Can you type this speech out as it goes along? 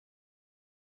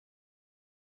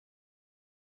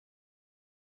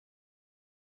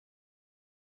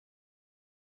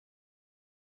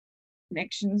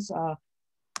Connections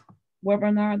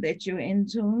webinar that you're in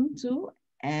tune to.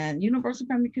 And Universal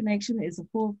Family Connection is a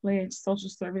full-fledged social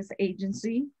service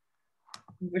agency.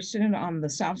 We're sitting on the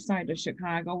south side of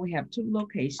Chicago. We have two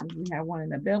locations. We have one in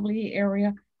the Beverly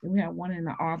area, and we have one in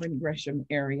the Auburn Gresham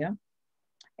area.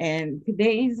 And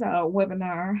today's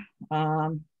webinar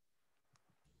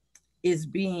is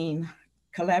being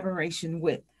collaboration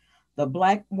with the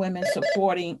Black Women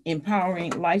Supporting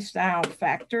Empowering Lifestyle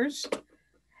Factors,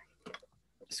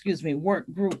 work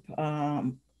group.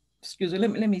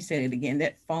 Let me say it again.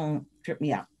 That phone tripped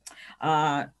me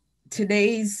out.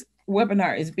 Today's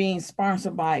webinar is being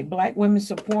sponsored by Black Women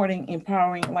Supporting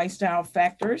Empowering Lifestyle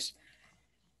Factors.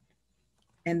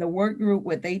 And the work group,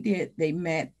 what they did, they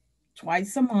met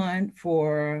twice a month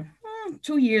for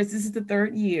 2 years. This is the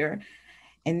third year.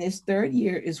 And this third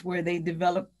year is where they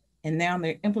developed, and now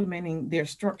they're implementing their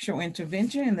structural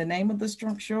intervention. And the name of the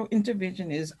structural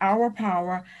intervention is Our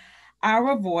Power,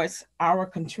 Our Voice, Our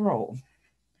Control.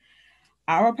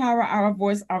 Our Power, Our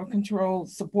Voice, Our Control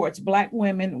supports Black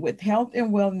women with health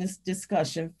and wellness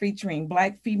discussion featuring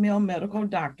Black female medical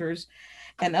doctors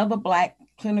and other Black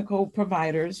clinical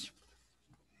providers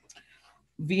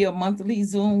via monthly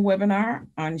Zoom webinar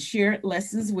on shared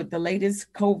lessons with the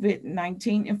latest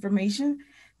COVID-19 information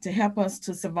to help us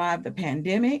to survive the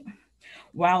pandemic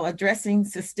while addressing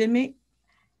systemic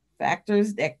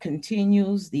factors that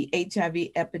continues the HIV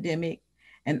epidemic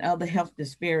and other health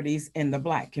disparities in the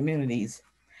Black communities.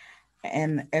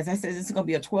 And as I said, this is going to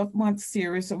be a 12-month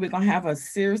series. So we're going to have a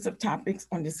series of topics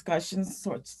on discussions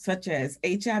such as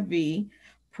HIV,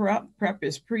 PrEP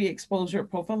is pre-exposure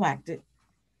prophylactic,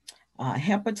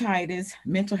 hepatitis,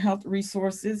 mental health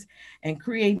resources, and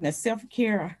creating a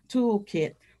self-care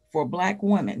toolkit for Black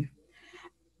women.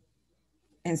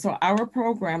 And so our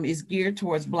program is geared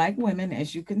towards Black women,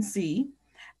 as you can see,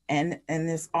 and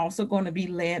it's also going to be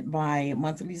led by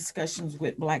monthly discussions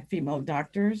with Black female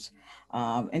doctors.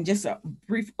 And just a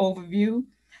brief overview,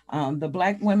 the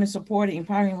Black Women Supporting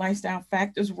Empowering Lifestyle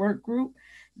Factors work group,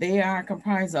 they are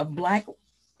comprised of Black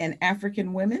and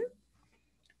African women,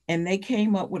 and they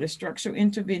came up with a structural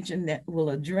intervention that will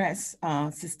address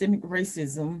systemic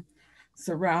racism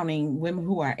surrounding women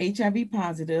who are HIV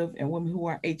positive and women who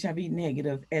are HIV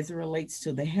negative as it relates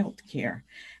to the healthcare.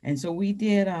 And so we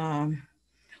did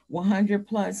 100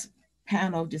 plus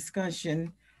panel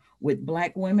discussion with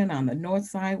Black women on the north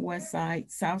side, west side,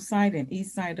 south side, and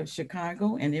east side of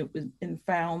Chicago. And it was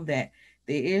found that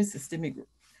there is systemic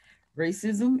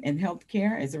racism in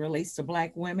healthcare as it relates to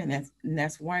Black women. And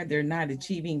that's why they're not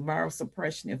achieving viral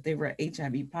suppression if they were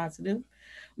HIV positive.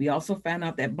 We also found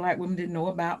out that Black women didn't know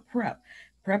about PrEP.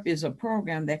 PrEP is a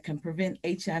program that can prevent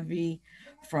HIV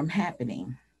from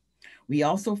happening. We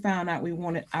also found out we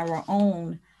wanted our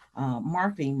own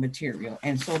marketing material.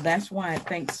 And so that's why,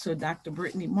 thanks to Dr.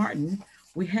 Brittany Martin,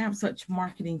 we have such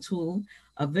marketing tool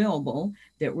available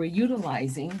that we're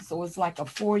utilizing. So it's like a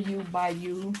for you, by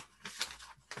you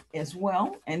as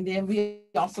well. And then we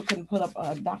also can put up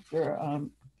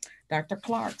Dr.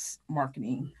 Clark's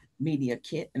marketing media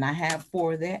kit. And I have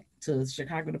for that to the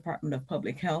Chicago Department of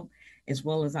Public Health, as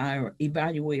well as our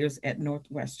evaluators at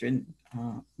Northwestern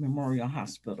Memorial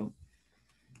Hospital.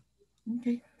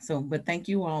 Okay, so, but thank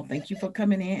you all. Thank you for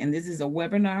coming in. And this is a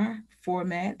webinar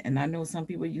format. And I know some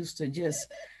people used to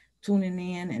just tuning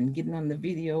in and getting on the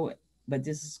video, but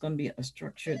this is going to be a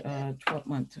structured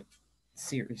 12-month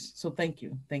series. So thank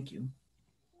you. Thank you.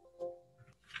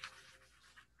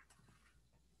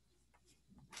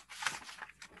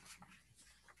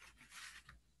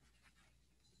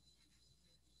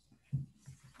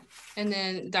 And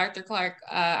then Dr. Clark,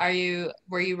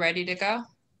 were you ready to go?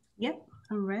 Yep,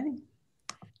 I'm ready.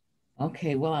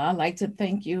 Okay, well, I'd like to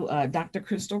thank you, Dr.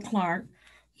 Crystal Clark,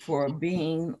 for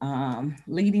being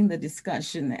leading the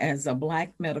discussion as a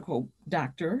Black medical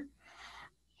doctor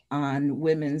on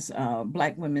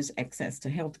Black women's access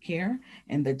to healthcare.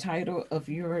 And the title of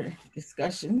your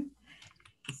discussion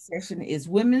session is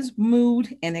Women's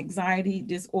Mood and Anxiety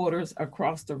Disorders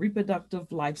Across the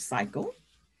Reproductive Life Cycle.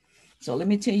 So let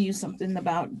me tell you something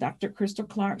about Dr. Crystal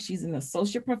Clark. She's an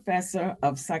associate professor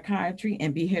of psychiatry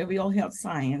and behavioral health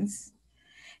science,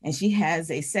 and she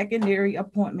has a secondary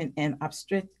appointment in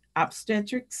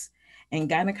obstetrics and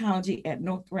gynecology at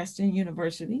Northwestern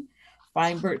University,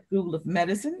 Feinberg School of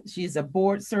Medicine. She's a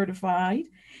board certified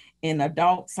in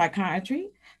adult psychiatry.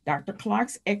 Dr.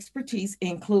 Clark's expertise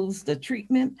includes the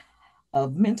treatment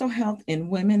of mental health in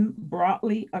women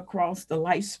broadly across the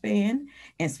lifespan,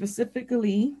 and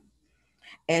specifically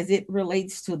as it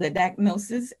relates to the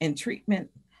diagnosis and treatment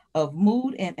of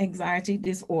mood and anxiety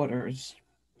disorders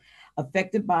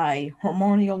affected by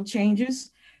hormonal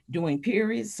changes during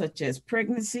periods such as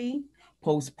pregnancy,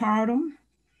 postpartum,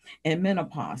 and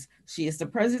menopause. She is the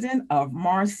president of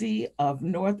Marce of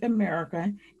North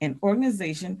America, an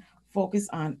organization focused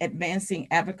on advancing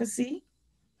advocacy,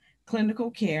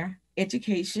 clinical care,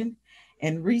 education,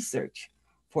 and research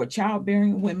for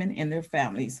childbearing women and their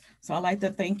families. So I'd like to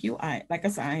thank you. Like I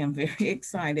said, I am very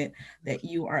excited that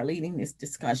you are leading this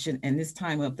discussion in this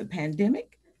time of the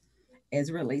pandemic as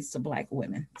it relates to Black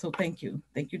women. So thank you.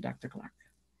 Thank you, Dr. Clark.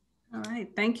 All right.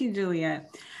 Thank you, Juliet.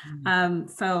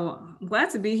 So glad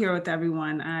to be here with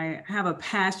everyone. I have a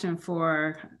passion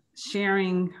for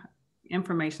sharing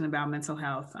information about mental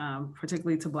health,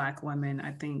 particularly to Black women.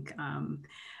 I think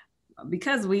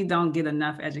because we don't get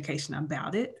enough education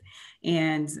about it.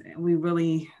 And we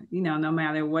really, no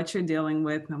matter what you're dealing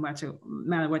with, no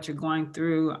matter what you're going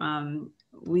through,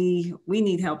 we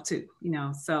need help too,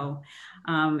 so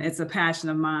it's a passion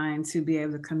of mine to be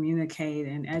able to communicate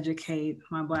and educate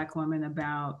my Black women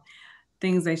about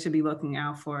things they should be looking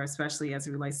out for, especially as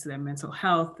it relates to their mental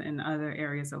health and other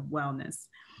areas of wellness.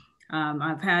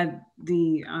 I've had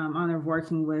the honor of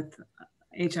working with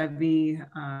HIV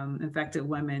infected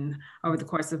women over the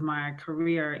course of my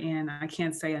career. And I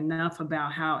can't say enough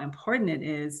about how important it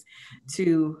is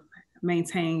to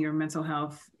maintain your mental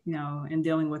health, in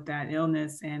dealing with that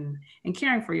illness and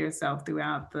caring for yourself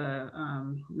throughout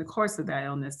the course of that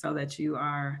illness so that you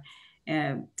are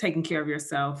taking care of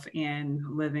yourself and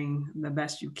living the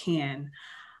best you can.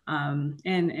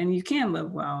 And you can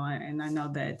live well. And I know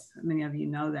that many of you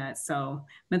know that. So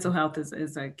mental health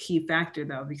is a key factor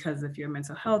though, because if your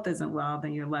mental health isn't well,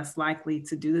 then you're less likely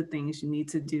to do the things you need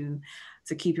to do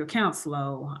to keep your counts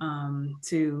low,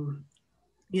 to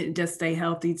just stay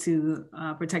healthy, to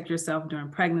protect yourself during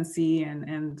pregnancy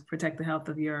and protect the health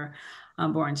of your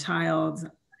unborn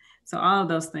child. So all of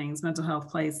those things, mental health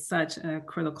plays such a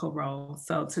critical role.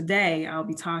 So today I'll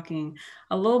be talking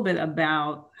a little bit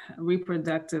about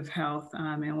reproductive health.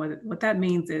 And what that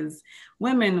means is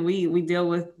women, we deal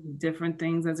with different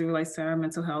things as it relates to our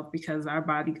mental health because our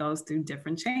body goes through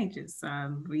different changes.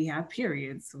 We have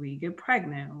periods, we get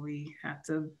pregnant, we have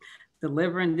to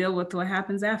deliver and deal with what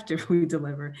happens after we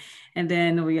deliver. And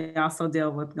then we also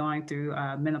deal with going through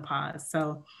menopause.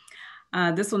 So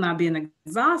this will not be an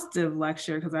exhaustive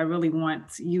lecture because I really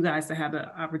want you guys to have the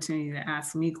opportunity to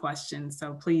ask me questions.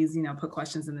 So please, put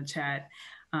questions in the chat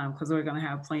because we're going to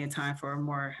have plenty of time for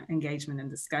more engagement and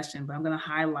discussion. But I'm going to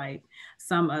highlight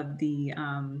some of the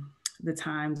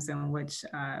times in which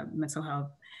mental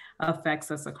health affects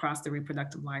us across the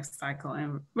reproductive life cycle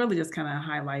and really just kind of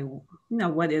highlight,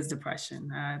 what is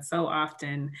depression? So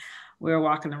often we're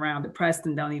walking around depressed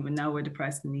and don't even know we're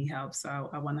depressed and need help. So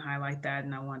I want to highlight that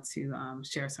and I want to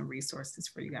share some resources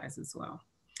for you guys as well.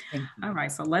 All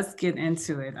right, so let's get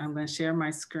into it. I'm going to share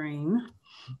my screen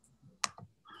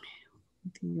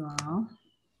with you all.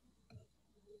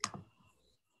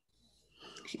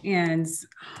 And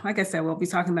like I said, we'll be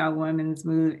talking about women's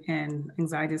mood and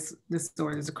anxiety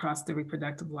disorders across the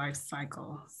reproductive life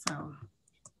cycle.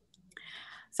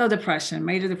 So depression,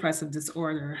 major depressive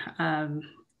disorder.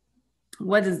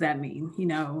 What does that mean?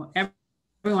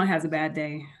 Everyone has a bad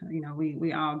day.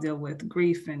 We all deal with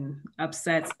grief and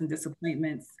upsets and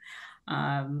disappointments,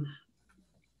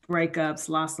 breakups,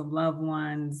 loss of loved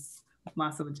ones,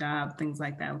 loss of a job, things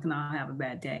like that. We can all have a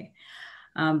bad day.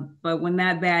 But when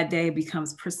that bad day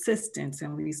becomes persistent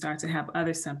and we start to have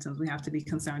other symptoms, we have to be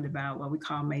concerned about what we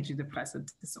call major depressive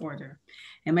disorder.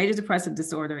 And major depressive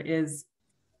disorder is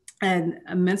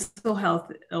a mental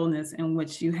health illness in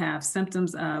which you have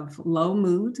symptoms of low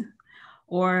mood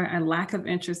or a lack of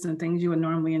interest in things you would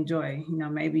normally enjoy.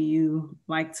 Maybe you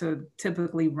like to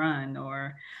typically run,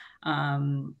 or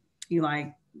you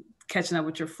like catching up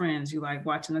with your friends, you like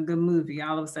watching a good movie.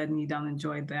 All of a sudden you don't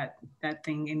enjoy that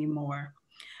thing anymore.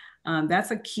 That's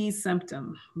a key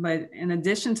symptom. But in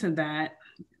addition to that,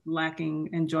 lacking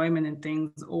enjoyment in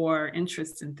things or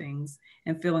interest in things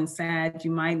and feeling sad,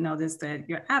 you might notice that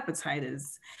your appetite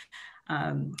has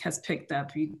picked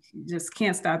up. You just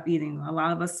can't stop eating. A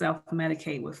lot of us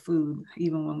self-medicate with food,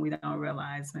 even when we don't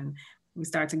realize, and we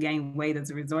start to gain weight as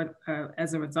a result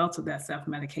of that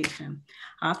self-medication.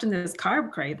 Often there's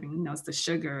carb craving, it's the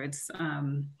sugar, it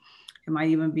might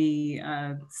even be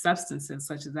substances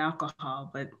such as alcohol,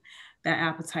 but that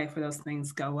appetite for those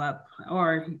things go up,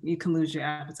 or you can lose your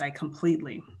appetite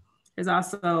completely. There's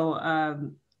also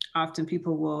often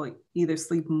people will either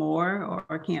sleep more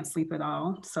or can't sleep at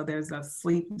all. So there's a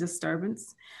sleep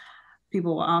disturbance.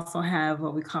 People will also have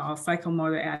what we call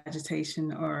psychomotor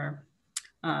agitation or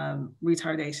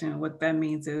retardation. What that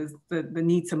means is the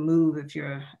need to move if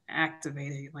you're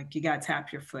activated, like you got to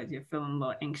tap your foot, you're feeling a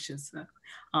little anxious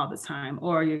all the time,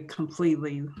 or you're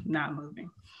completely not moving.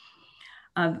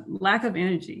 Lack of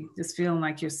energy, just feeling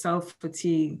like you're so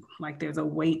fatigued, like there's a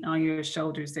weight on your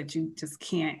shoulders that you just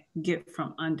can't get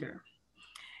from under.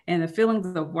 And the feelings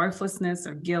of worthlessness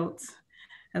or guilt,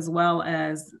 as well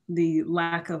as the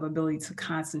lack of ability to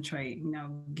concentrate,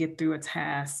 get through a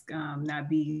task, not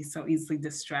be so easily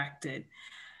distracted.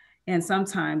 And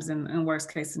sometimes in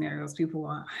worst case scenarios, people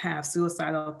will have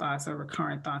suicidal thoughts or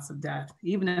recurrent thoughts of death.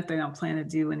 Even if they don't plan to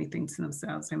do anything to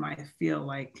themselves, they might feel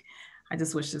like, I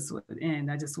just wish this would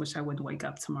end. I just wish I would wake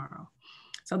up tomorrow.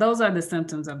 So those are the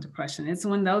symptoms of depression. It's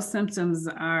when those symptoms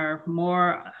are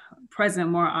more present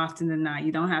more often than not.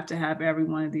 You don't have to have every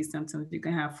one of these symptoms. You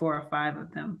can have 4 or 5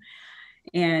 of them.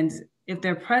 And if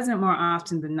they're present more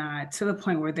often than not, to the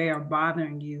point where they are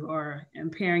bothering you or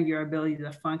impairing your ability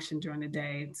to function during the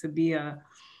day, to be a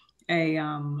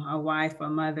wife, a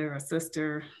mother, a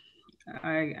sister,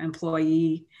 an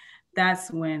employee,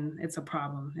 that's when it's a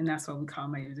problem. And that's what we call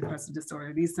major depressive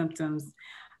disorder. These symptoms,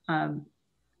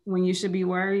 when you should be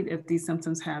worried if these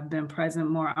symptoms have been present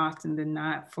more often than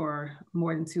not for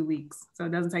more than 2 weeks. So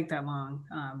it doesn't take that long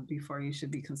before you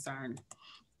should be concerned.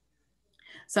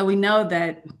 So we know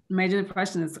that major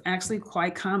depression is actually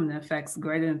quite common. It affects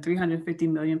greater than 350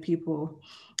 million people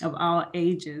of all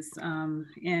ages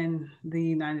in the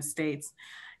United States.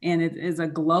 And it is a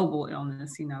global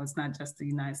illness. It's not just the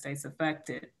United States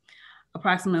affected.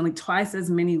 Approximately twice as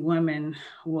many women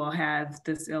will have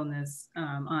this illness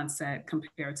onset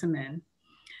compared to men.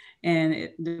 And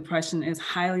depression is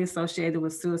highly associated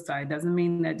with suicide. Doesn't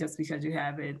mean that just because you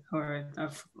have it or a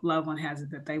loved one has it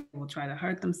that they will try to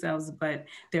hurt themselves, but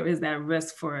there is that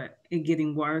risk for it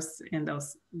getting worse and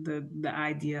the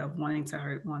idea of wanting to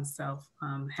hurt oneself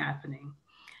happening.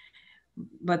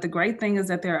 But the great thing is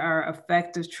that there are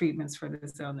effective treatments for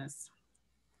this illness.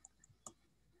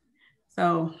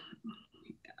 So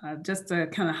just to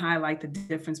kind of highlight the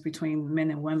difference between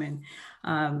men and women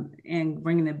and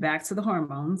bringing it back to the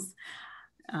hormones,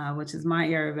 which is my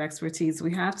area of expertise,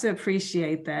 we have to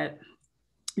appreciate that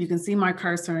you can see my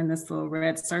cursor in this little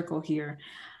red circle here.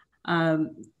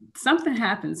 Something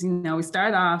happens, we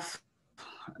start off,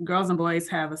 girls and boys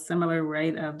have a similar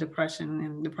rate of depression,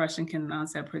 and depression can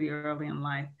onset pretty early in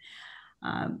life.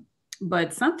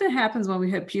 But something happens when we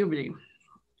hit puberty.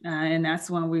 And that's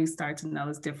when we start to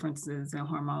notice differences in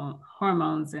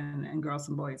hormones in girls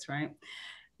and boys, right?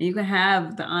 And you can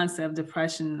have the onset of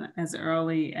depression as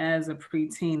early as a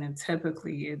preteen, and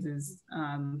typically it is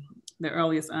the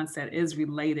earliest onset is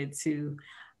related to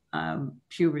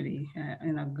puberty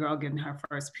and a girl getting her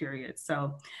first period.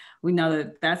 So we know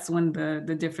that that's when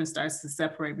the difference starts to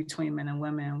separate between men and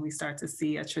women. We start to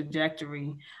see a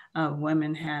trajectory of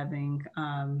women having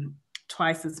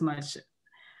twice as much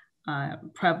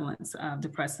prevalence of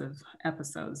depressive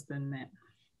episodes than men.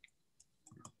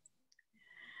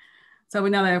 So we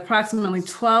know that approximately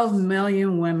 12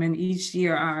 million women each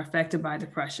year are affected by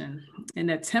depression, and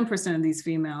that 10% of these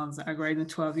females are greater than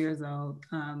 12 years old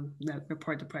that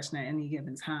report depression at any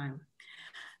given time.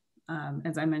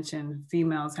 As I mentioned,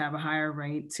 females have a higher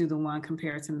rate 2-to-1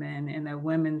 compared to men, and that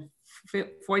women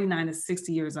 49 to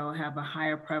 60 years old have a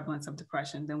higher prevalence of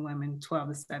depression than women 12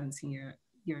 to 17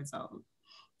 years old.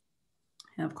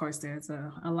 And of course, there's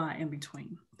a lot in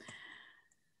between.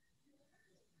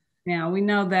 Now, we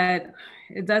know that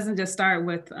it doesn't just start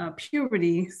with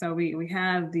puberty. So we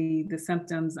have the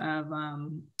symptoms of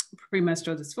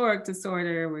premenstrual dysphoric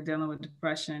disorder. We're dealing with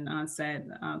depression onset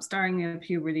starting at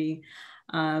puberty.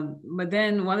 But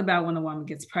then what about when a woman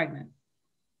gets pregnant?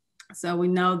 So we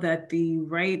know that the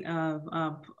rate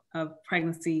of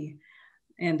pregnancy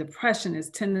and depression is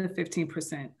 10 to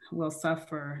 15% will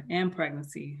suffer in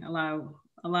pregnancy. A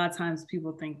lot of times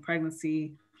people think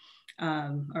pregnancy,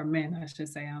 or men, I should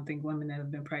say, I don't think women that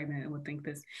have been pregnant would think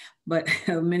this, but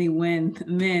many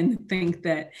men think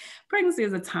that pregnancy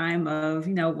is a time of,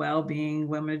 well-being.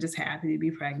 Women are just happy to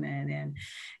be pregnant,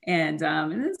 and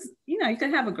it's, you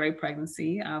can have a great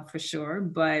pregnancy for sure,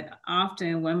 but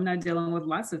often women are dealing with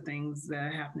lots of things that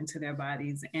are happening to their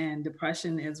bodies, and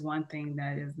depression is one thing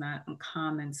that is not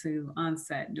uncommon to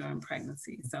onset during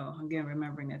pregnancy. So again,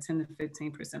 remembering that 10 to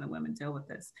 15% of women deal with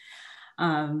this.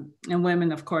 And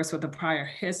women, of course, with a prior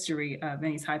history of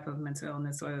any type of mental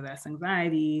illness, whether that's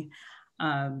anxiety,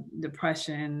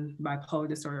 depression, bipolar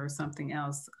disorder, or something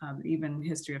else, even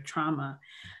history of trauma,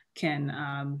 can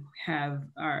have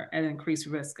are at increased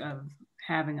risk of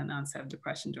having an onset of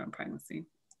depression during pregnancy.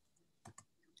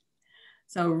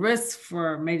 So risks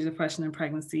for major depression in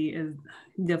pregnancy is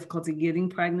difficulty getting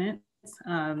pregnant,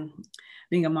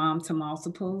 being a mom to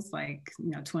multiples, like,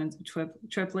 twins,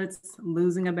 triplets,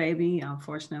 losing a baby.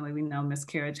 Unfortunately, we know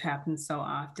miscarriage happens so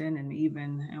often, and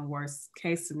even in worst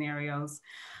case scenarios,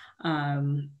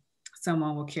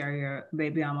 someone will carry a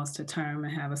baby almost to term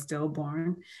and have a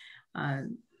stillborn.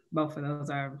 Both of those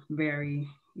are very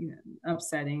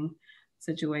upsetting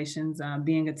situations.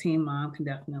 Being a teen mom can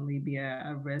definitely be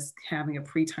a risk. Having a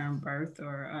preterm birth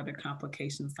or other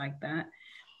complications like that.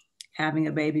 Having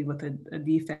a baby with a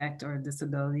defect or a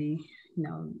disability.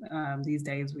 These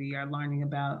days we are learning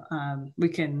about, we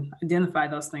can identify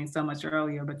those things so much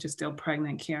earlier, but you're still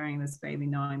pregnant carrying this baby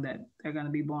knowing that they're going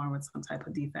to be born with some type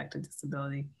of defect or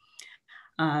disability.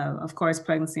 Of course,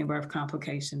 pregnancy and birth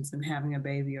complications and having a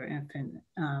baby or infant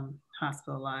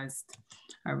hospitalized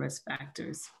are risk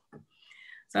factors.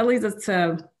 So that leads us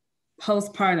to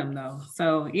postpartum though.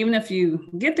 So even if you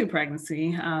get through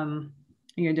pregnancy,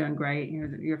 you're doing great,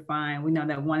 you're fine. We know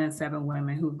that 1 in 7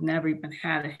 women who've never even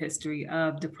had a history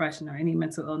of depression or any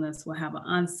mental illness will have an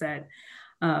onset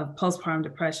of postpartum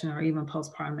depression or even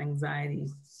postpartum anxiety.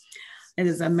 It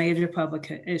is a major public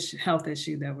health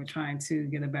issue that we're trying to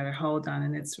get a better hold on.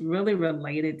 And it's really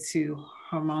related to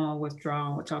hormonal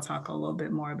withdrawal, which I'll talk a little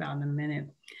bit more about in a minute.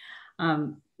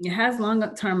 It has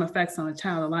long-term effects on the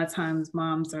child. A lot of times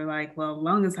moms are like, well, as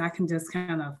long as I can just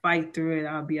kind of fight through it,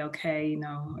 I'll be okay.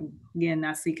 Again,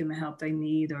 not seeking the help they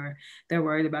need, or they're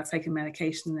worried about taking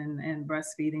medication and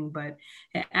breastfeeding, but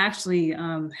it actually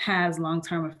has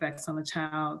long-term effects on the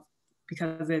child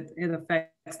because it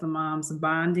affects the mom's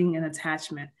bonding and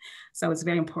attachment. So it's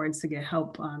very important to get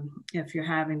help if you're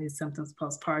having these symptoms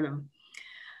postpartum.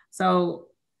 So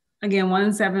again, 1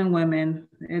 in 7 women,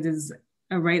 it is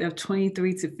a rate of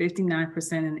 23 to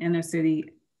 59% in inner city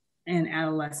and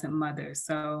adolescent mothers.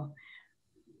 So,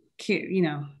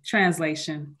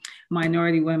 translation,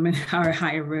 minority women are at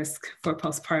higher risk for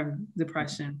postpartum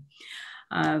depression.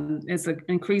 It's an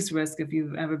increased risk if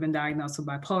you've ever been diagnosed with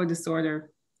bipolar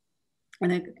disorder,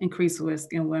 and an increased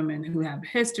risk in women who have a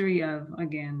history of,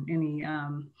 again, any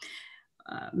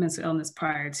mental illness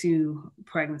prior to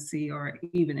pregnancy or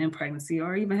even in pregnancy,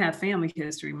 or even have family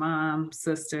history, mom,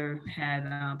 sister had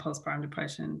postpartum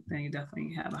depression, then you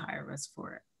definitely have a higher risk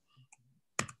for it.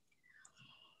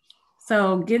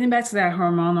 So getting back to that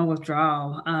hormonal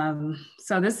withdrawal.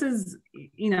 So this is,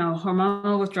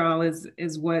 hormonal withdrawal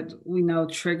is what we know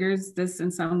triggers this in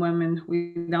some women.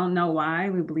 We don't know why.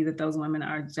 We believe that those women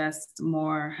are just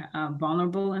more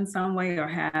vulnerable in some way, or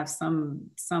have some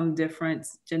different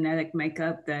genetic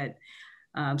makeup that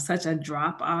such a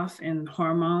drop off in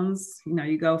hormones.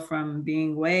 You go from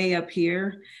being way up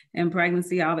here in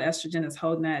pregnancy, all the estrogen is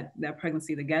holding that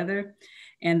pregnancy together.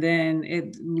 And then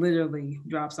it literally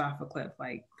drops off a cliff,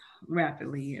 like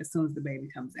rapidly as soon as the baby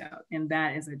comes out. And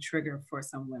that is a trigger for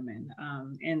some women.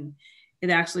 And it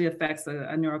actually affects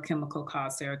a neurochemical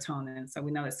called serotonin. So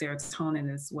we know that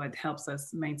serotonin is what helps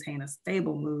us maintain a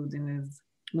stable mood and is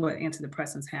what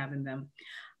antidepressants have in them.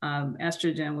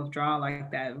 Estrogen withdrawal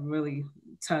like that really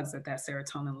tugs at that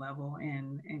serotonin level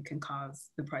and can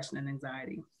cause depression and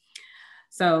anxiety.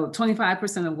 So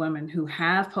 25% of women who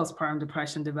have postpartum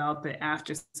depression develop it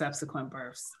after subsequent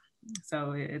births.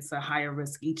 So it's a higher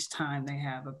risk each time they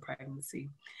have a pregnancy.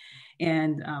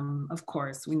 And of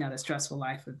course, we know that stressful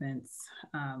life events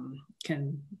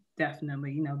can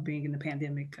definitely, being in the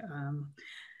pandemic,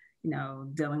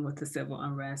 dealing with the civil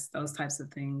unrest, those types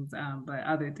of things, but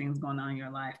other things going on in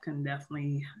your life can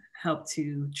definitely help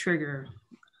to trigger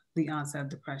the onset of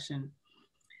depression.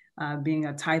 Being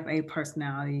a type A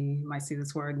personality, you might see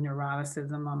this word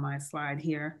neuroticism on my slide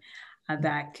here,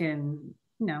 that can,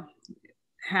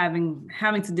 having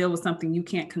to deal with something you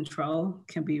can't control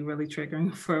can be really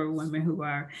triggering for women who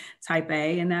are type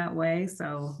A in that way.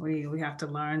 So we have to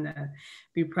learn to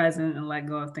be present and let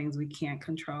go of things we can't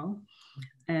control.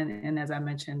 And as I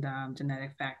mentioned,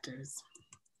 genetic factors.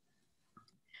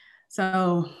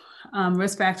 So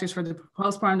risk factors for the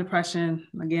postpartum depression,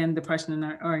 again, depression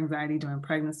or anxiety during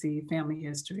pregnancy, family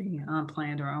history,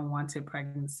 unplanned or unwanted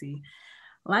pregnancy.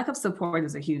 Lack of support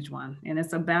is a huge one. And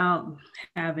it's about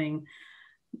having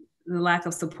the lack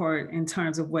of support in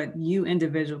terms of what you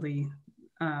individually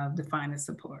define as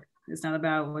support. It's not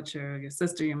about what your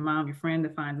sister, your mom, your friend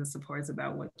defines as support. It's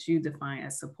about what you define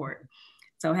as support.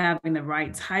 So having the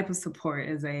right type of support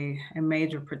is a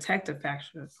major protective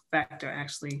factor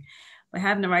actually. But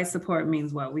having the right support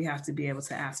means what? We have to be able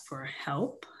to ask for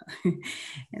help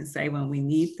and say when we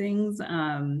need things.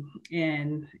 And,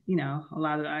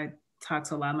 I talk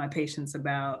to a lot of my patients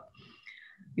about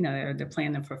they're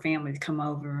planning for family to come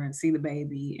over and see the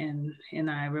baby. And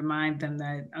I remind them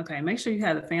that, okay, make sure you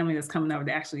have a family that's coming over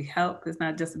to actually help. It's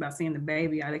not just about seeing the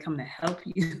baby. Are they coming to help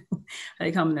you? Are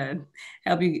they coming to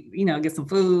help you, get some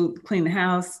food, clean the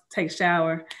house, take a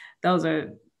shower?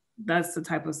 That's the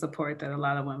type of support that a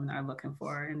lot of women are looking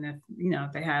for. And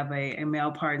if they have a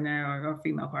male partner or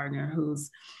female partner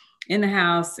who's in the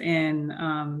house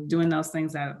and doing those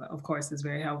things, that of course is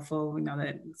very helpful. We know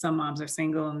that some moms are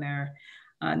single and they're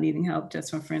needing help just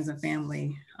from friends and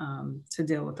family to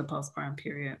deal with the postpartum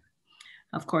period.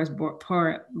 Of course,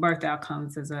 poor birth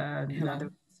outcomes is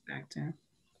another factor.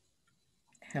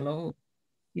 Hello.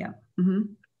 Yeah.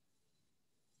 Mm-hmm.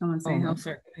 Someone say hello. I'm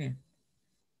sorry. Go ahead.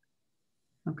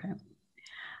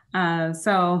 Okay.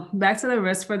 So back to the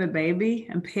risk for the baby.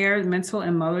 Impaired mental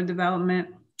and motor development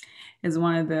is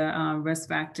one of the risk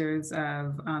factors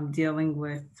of dealing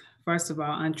with, first of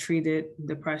all, untreated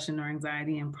depression or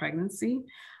anxiety in pregnancy.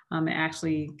 It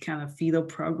actually kind of fetal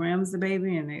programs the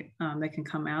baby, and they can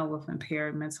come out with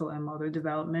impaired mental and motor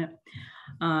development.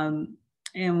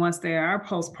 And once they are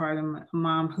postpartum, a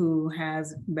mom who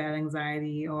has bad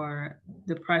anxiety or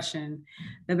depression,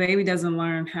 the baby doesn't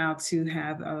learn how to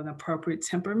have an appropriate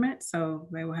temperament. So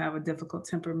they will have a difficult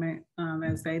temperament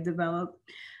as they develop.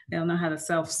 They don't know how to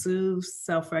self-soothe.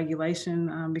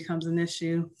 Self-regulation becomes an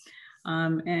issue.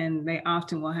 And they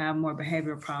often will have more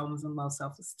behavioral problems and low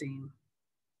self-esteem.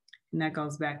 And that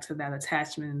goes back to that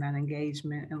attachment and that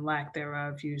engagement and lack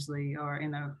thereof usually, or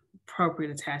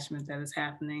inappropriate attachment that is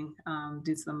happening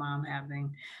due to the mom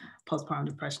having postpartum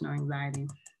depression or anxiety.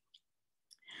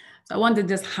 So I wanted to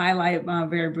just highlight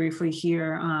very briefly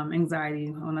here anxiety.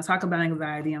 When I talk about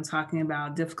anxiety, I'm talking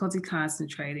about difficulty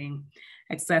concentrating,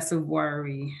 excessive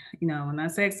worry. When I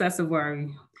say excessive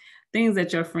worry, things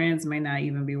that your friends may not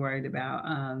even be worried about.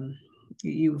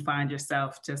 You find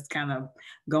yourself just kind of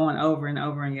going over and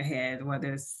over in your head,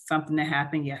 whether it's something that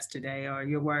happened yesterday or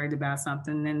you're worried about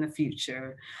something in the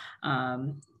future.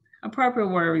 Appropriate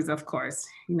worries, of course,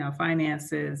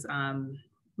 finances,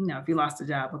 if you lost a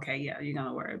job, okay, yeah, you're going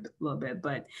to worry a little bit.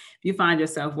 But if you find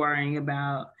yourself worrying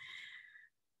about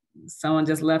someone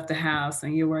just left the house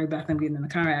and you're worried about them getting in a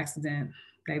car accident,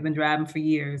 they've been driving for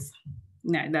years,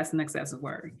 that's an excessive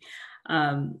worry.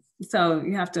 So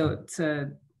you have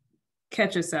to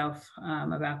catch yourself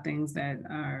about things that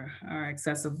are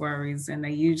excessive worries, and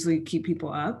they usually keep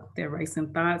people up. They're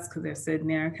racing thoughts because they're sitting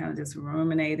there kind of just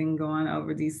ruminating, going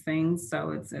over these things.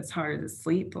 So it's harder to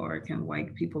sleep, or it can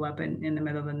wake people up in the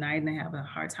middle of the night and they have a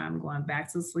hard time going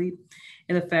back to sleep.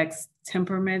 It affects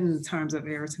temperament in terms of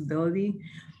irritability.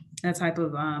 That type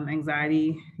of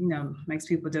anxiety, makes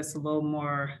people just a little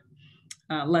more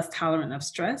less tolerant of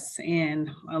stress and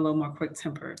a little more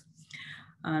quick-tempered.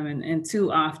 And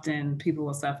too often people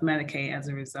will self-medicate as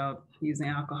a result, using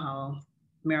alcohol,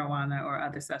 marijuana, or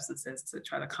other substances to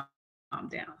try to calm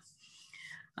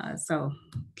down. So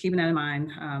keeping that in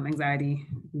mind, anxiety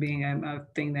being a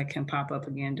thing that can pop up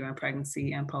again during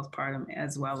pregnancy and postpartum,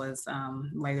 as well as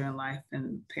later in life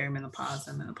and perimenopause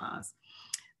and menopause.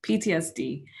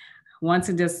 PTSD. Want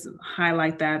to just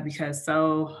highlight that because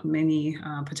so many,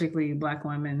 particularly Black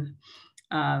women,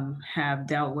 have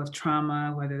dealt with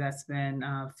trauma, whether that's been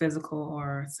physical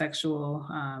or sexual,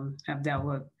 have dealt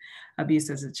with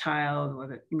abuse as a child,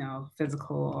 whether,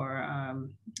 physical or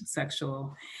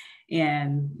sexual.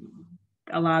 And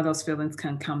a lot of those feelings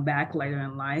can come back later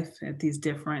in life at these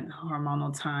different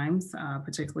hormonal times,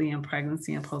 particularly in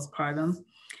pregnancy and postpartum.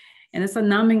 And it's a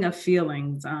numbing of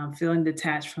feelings, feeling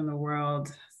detached from the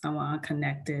world, somewhat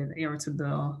unconnected,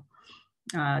 irritable,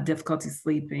 difficulty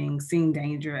sleeping, seeing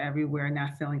danger everywhere,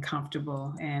 not feeling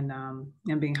comfortable, and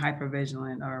being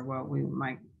hypervigilant, or what we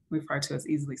might refer to as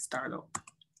easily startled.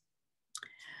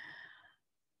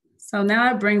 So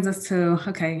now it brings us to,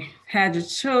 okay, had your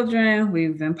children,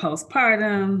 we've been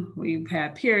postpartum, we've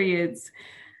had periods.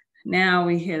 Now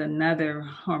we hit another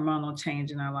hormonal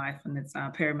change in our life, and it's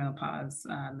perimenopause,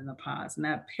 menopause. And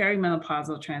that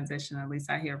perimenopausal transition, at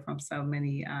least I hear from so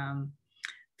many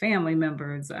family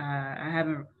members. I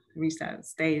haven't reached that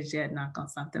stage yet, knock on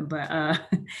something, but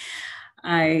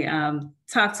I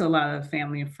talk to a lot of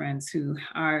family and friends who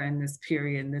are in this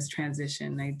period, in this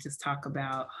transition. They just talk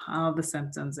about all the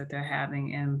symptoms that they're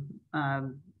having.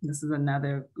 And this is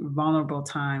another vulnerable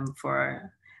time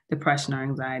for depression or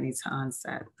anxiety to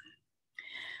onset.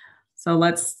 So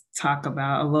let's talk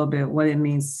about a little bit what it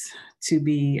means to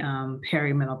be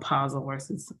perimenopausal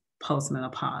versus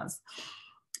postmenopause.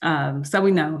 So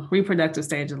we know reproductive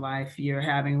stage of life, you're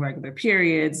having regular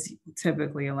periods,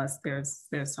 typically, unless there's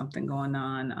something going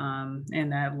on,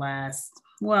 and that lasts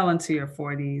well into your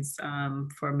 40s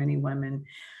for many women.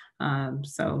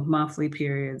 So monthly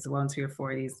periods, well into your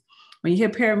 40s. When you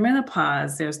hit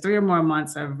perimenopause, there's 3 or more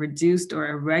months of reduced or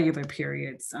irregular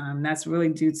periods. That's really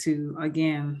due to,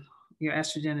 again, your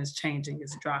estrogen is changing,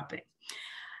 it's dropping.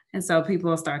 And so people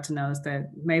will start to notice that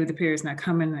maybe the period's not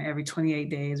coming every 28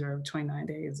 days or 29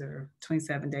 days or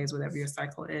 27 days, whatever your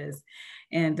cycle is,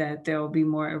 and that there will be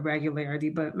more irregularity,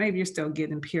 but maybe you're still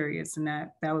getting periods, and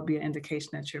that would be an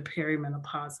indication that you're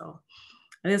perimenopausal.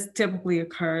 This typically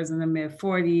occurs in the mid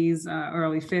 40s,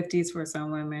 early 50s for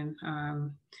some women.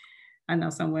 I know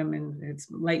some women, it's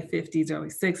late 50s, early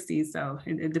 60s. So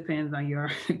it depends on your,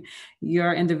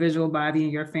 your individual body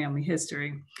and your family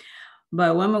history.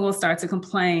 But women will start to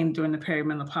complain during the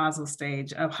perimenopausal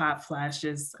stage of hot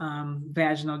flashes,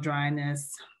 vaginal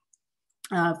dryness,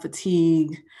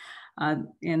 fatigue,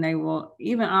 and they will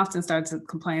even often start to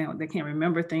complain they can't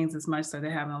remember things as much, so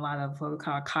they're having a lot of what we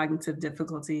call cognitive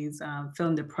difficulties,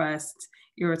 feeling depressed,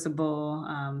 irritable,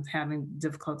 having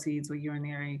difficulties with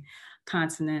urinary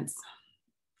continence.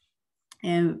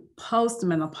 And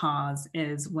postmenopause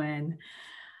is when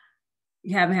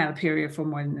you haven't had a period for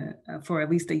more than for at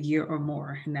least a year or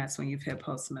more, and that's when you've hit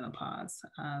postmenopause.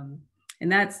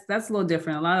 And that's a little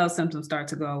different. A lot of those symptoms start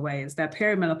to go away. It's that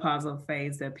perimenopausal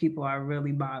phase that people are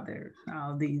really bothered.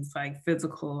 All these like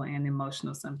physical and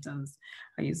emotional symptoms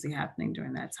are usually happening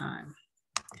during that time.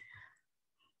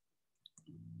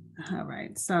 All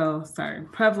right, so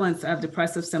prevalence of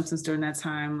depressive symptoms during that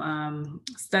time.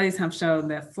 Studies have shown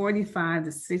that 45 to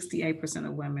 68%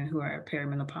 of women who are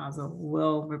perimenopausal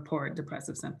will report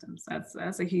depressive symptoms.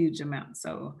 That's a huge amount.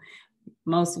 So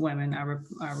most women are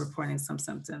reporting some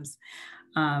symptoms.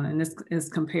 And this is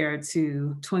compared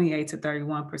to 28 to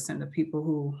 31% of people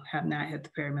who have not hit the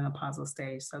perimenopausal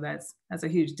stage. So that's a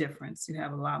huge difference. You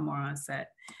have a lot more onset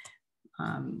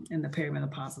in the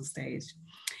perimenopausal stage.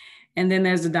 And then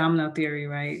there's the domino theory,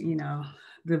 right? You know,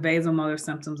 the vasomotor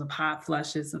symptoms of hot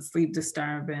flushes and sleep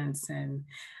disturbance and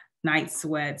night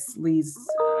sweats leads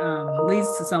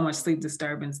to so much sleep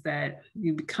disturbance that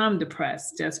you become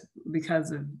depressed just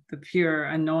because of the pure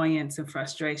annoyance and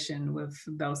frustration with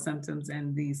those symptoms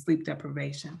and the sleep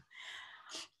deprivation.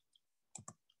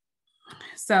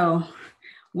 So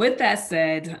with that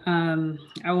said,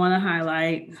 I want to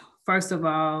highlight, first of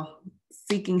all,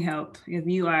 seeking help. If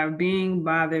you are being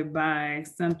bothered by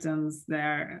symptoms that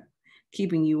are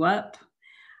keeping you up,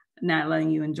 not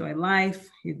letting you enjoy life,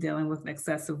 you're dealing with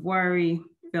excessive worry,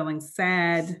 feeling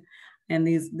sad, and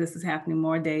this is happening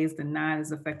more days than not,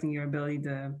 is affecting your ability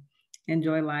to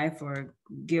enjoy life or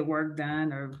get work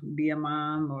done or be a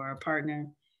mom or a partner,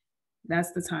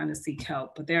 that's the time to seek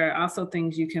help. But there are also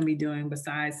things you can be doing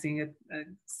besides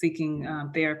seeking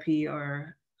therapy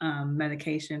or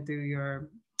medication through your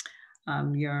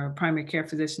primary care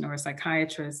physician or a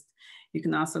psychiatrist. You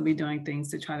can also be doing things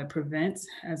to try to prevent,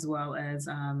 as well as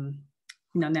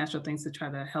natural things to try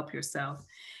to help yourself.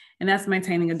 And that's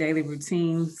maintaining a daily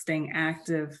routine, staying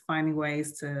active, finding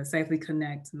ways to safely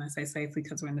connect. And I say safely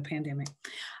because we're in the pandemic,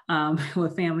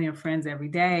 with family and friends every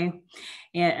day,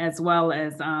 and as well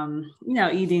as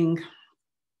eating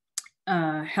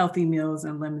healthy meals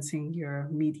and limiting your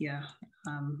media.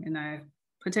 And I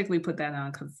particularly put that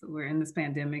on because we're in this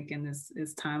pandemic and this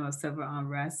is time of civil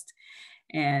unrest,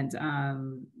 and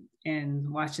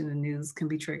watching the news can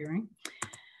be triggering.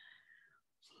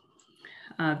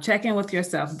 Check in with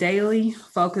yourself daily,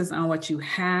 focus on what you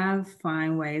have,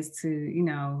 find ways to,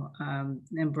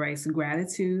 embrace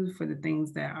gratitude for the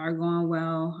things that are going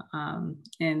well.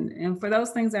 And for those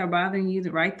things that are bothering you,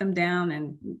 to write them down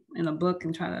and in a book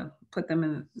and try to put them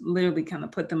in, literally kind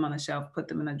of put them on a shelf, put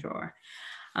them in a drawer.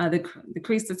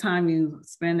 Decrease the time you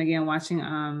spend, again, watching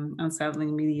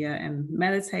unsettling media, and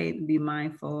meditate, be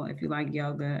mindful. If you like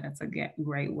yoga, it's a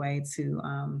great way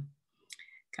to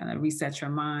kind of reset your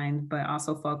mind, but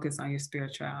also focus on your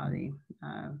spirituality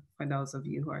for those of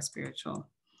you who are spiritual.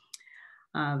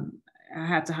 I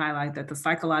have to highlight that the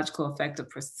psychological effect of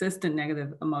persistent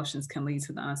negative emotions can lead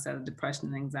to the onset of depression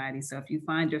and anxiety. So if you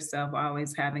find yourself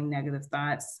always having negative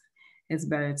thoughts, it's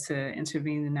better to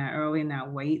intervene in that early and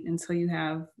not wait until you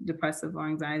have depressive or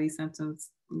anxiety symptoms.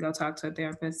 Go talk to a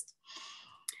therapist.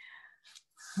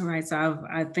 All right, so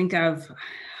I think I've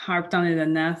harped on it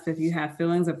enough. If you have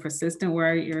feelings of persistent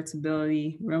worry,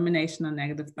 irritability, rumination on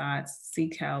negative thoughts,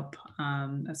 seek help,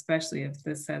 especially if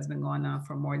this has been going on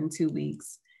for more than 2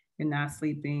 weeks. You're not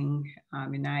sleeping,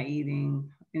 you're not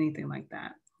eating, anything like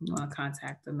that. You want to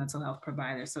contact a mental health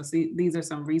provider. So these are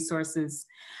some resources.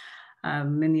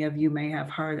 Many of you may have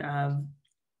heard of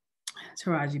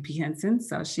Taraji P. Henson.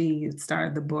 So she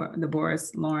started the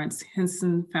Boris Lawrence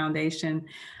Henson Foundation.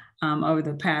 Over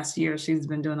the past year, she's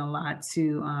been doing a lot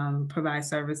to provide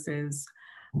services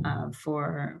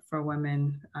for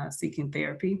women seeking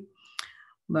therapy.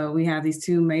 But we have these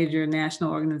two major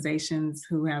national organizations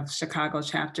who have Chicago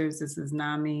chapters. This is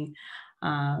NAMI,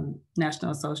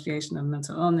 National Association of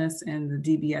Mental Illness, and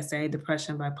the DBSA,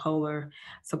 Depression Bipolar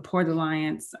Support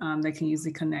Alliance. They can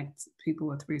usually connect people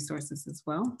with resources as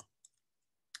well.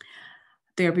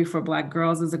 Therapy for Black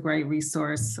Girls is a great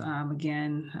resource,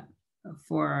 again,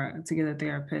 to get a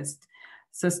therapist.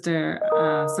 Sister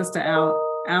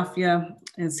Alfia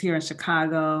is here in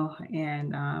Chicago,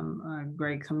 and a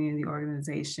great community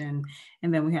organization.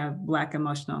 And then we have Black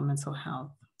Emotional and Mental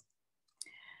Health.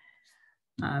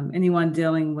 Anyone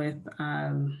dealing with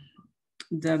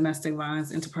domestic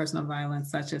violence, interpersonal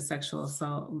violence, such as sexual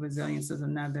assault resilience is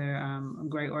another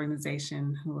great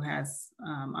organization who has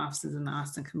offices in the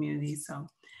Austin community. So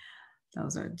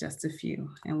those are just a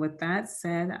few. And with that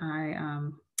said,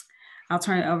 I'll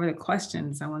turn it over to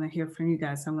questions. I want to hear from you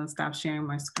guys. So I'm going to stop sharing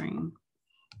my screen.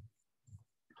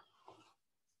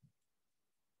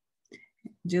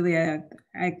 Julia,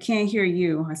 I can't hear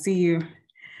you. I see you. I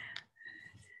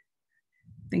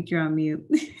think you're on mute.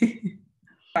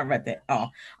 Sorry about that. Oh,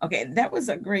 okay. That was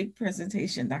a great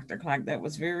presentation, Dr. Clark. That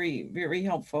was very, very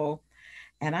helpful.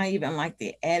 And I even like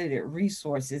the added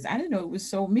resources. I didn't know it was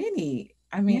so many.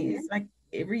 I mean, it's like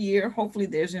every year, hopefully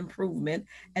there's improvement.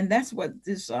 And that's what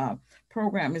this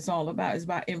program is all about. It's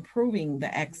about improving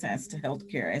the access to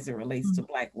healthcare as it relates to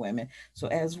Black women. So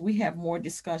as we have more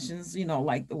discussions, you know,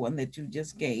 like the one that you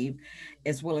just gave,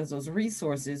 as well as those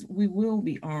resources, we will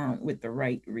be armed with the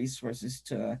right resources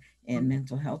to end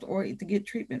mental health or to get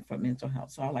treatment for mental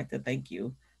health. So I'd like to thank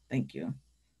you. Thank you.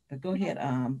 But go ahead,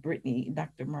 Brittany,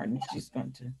 Dr. Martin, she's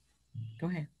going to go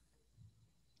ahead.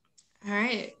 All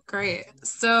right, great.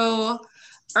 So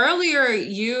earlier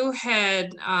you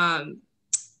had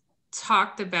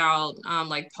talked about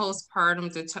like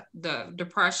postpartum the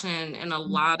depression in a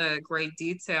lot of great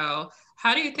detail.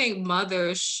 How do you think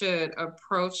mothers should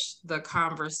approach the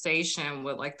conversation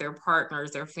with like their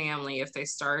partners, their family, if they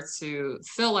start to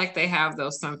feel like they have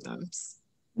those symptoms?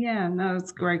 Yeah, no,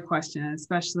 it's a great question,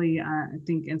 especially I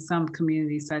think in some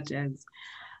communities such as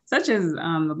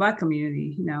the Black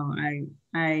community. You know,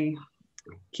 I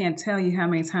can't tell you how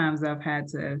many times I've had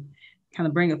to kind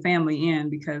of bring a family in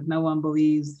because no one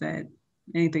believes that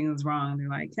anything is wrong. They're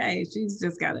like, hey, she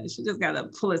just gotta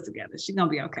pull it together. She's gonna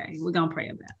be okay. We're gonna pray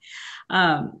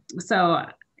about it. So,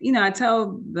 you know, I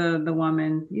tell the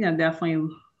woman, you know,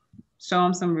 definitely show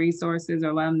them some resources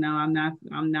or let them know I'm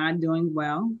not doing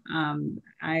well.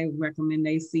 I recommend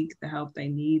they seek the help they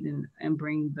need and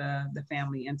bring the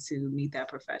family in to meet that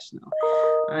professional.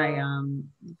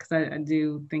 Because I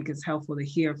do think it's helpful to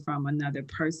hear from another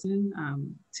person.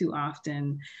 Too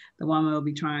often the woman will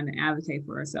be trying to advocate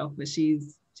for herself, but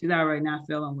she's already not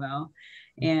feeling well.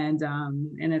 And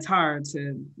it's hard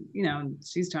to, you know,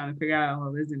 she's trying to figure out,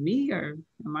 well, is it me or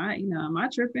am I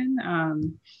tripping?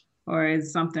 Or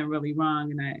is something really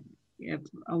wrong? And if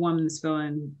a woman is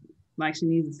feeling like she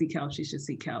needs to seek help, she should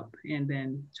seek help and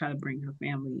then try to bring her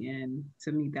family in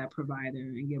to meet that provider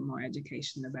and get more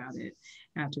education about it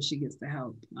after she gets the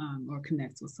help or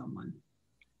connects with someone.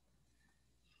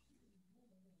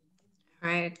 All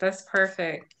right, that's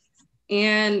perfect.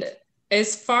 And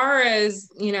as far as,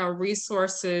 you know,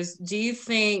 resources, do you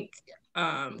think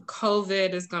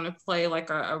COVID is going to play like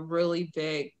a really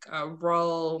big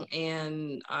role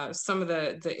in some of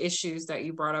the issues that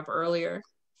you brought up earlier?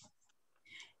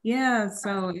 Yeah,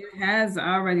 so it has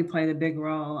already played a big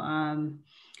role.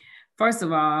 First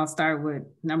of all, I'll start with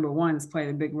number one, it's played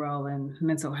a big role in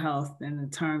mental health in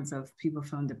terms of people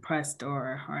feeling depressed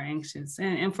or anxious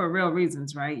and for real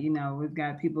reasons, right? You know, we've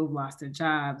got people who've lost their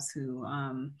jobs who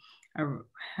are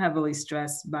heavily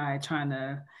stressed by trying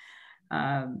to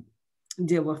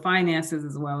deal with finances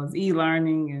as well as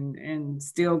e-learning and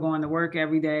still going to work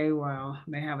every day while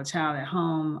they have a child at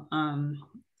home.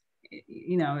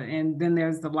 You know, and then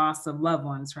there's the loss of loved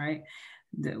ones, right?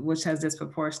 Which has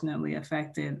disproportionately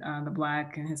affected the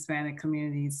Black and Hispanic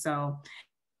communities. So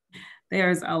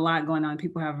there's a lot going on.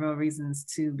 People have real reasons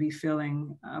to be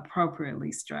feeling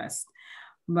appropriately stressed.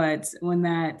 But when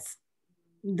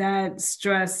that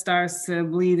stress starts to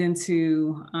bleed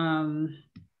into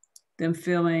them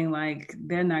feeling like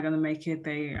they're not going to make it,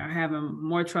 they are having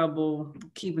more trouble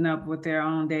keeping up with their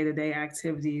own day-to-day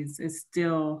activities, it's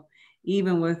still,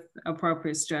 even with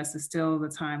appropriate stress, it's still the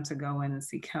time to go in and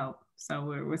seek help. So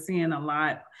we're seeing a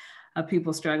lot of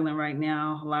people struggling right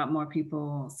now, a lot more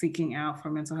people seeking out for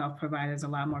mental health providers, a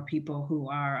lot more people who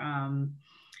are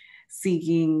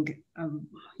seeking,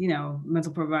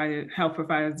 mental health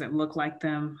providers that look like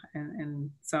them. And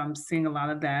so I'm seeing a lot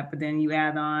of that. But then you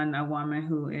add on a woman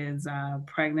who is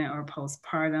pregnant or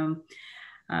postpartum.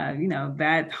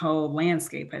 That whole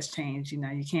landscape has changed.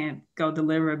 You can't go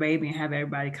deliver a baby and have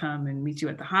everybody come and meet you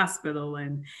at the hospital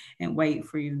and wait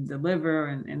for you to deliver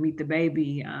and meet the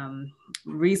baby.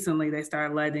 Recently, they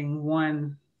started letting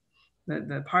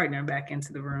the partner back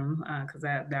into the room because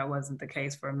that wasn't the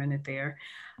case for a minute there.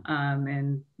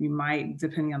 And you might,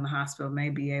 depending on the hospital, may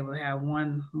be able to have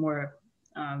one more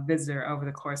visitor over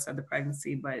the course of the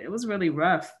pregnancy. But it was really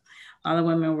rough. A lot of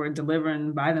women were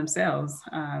delivering by themselves.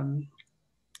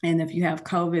 And if you have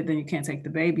COVID, then you can't take the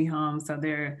baby home. So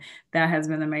that has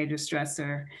been a major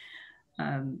stressor.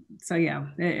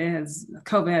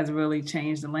 COVID has really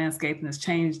changed the landscape and has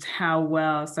changed how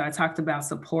well. So I talked about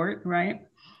support, right?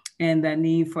 And that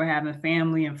need for having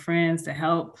family and friends to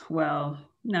help. Well,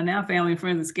 now family and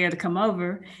friends are scared to come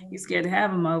over. You're scared to have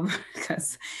them over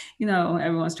because,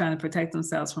 everyone's trying to protect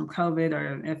themselves from COVID,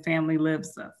 or if family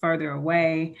lives further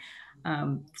away,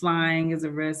 flying is a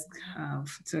risk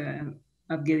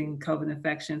of getting COVID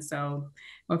infection. So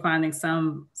we're finding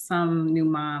some new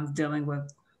moms dealing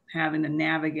with having to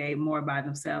navigate more by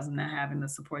themselves and not having the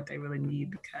support they really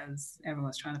need because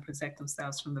everyone's trying to protect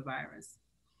themselves from the virus.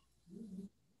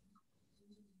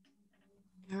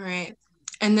 All right.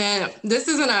 And then this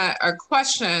isn't a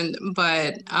question,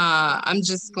 but I'm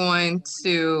just going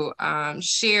to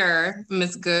share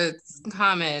Ms. Good's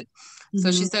comment. So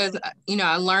she says,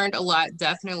 I learned a lot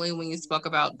definitely when you spoke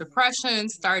about depression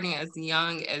starting as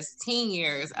young as teen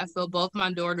years. I feel both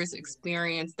my daughters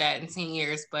experienced that in teen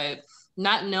years, but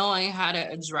not knowing how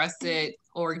to address it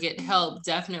or get help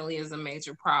definitely is a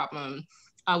major problem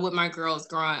with my girls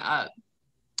growing up.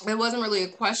 It wasn't really a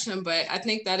question, but I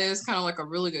think that is kind of like a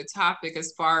really good topic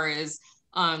as far as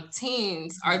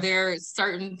teens. Are there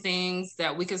certain things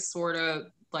that we could sort of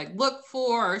like look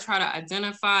for or try to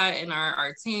identify in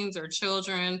our teens or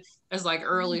children as like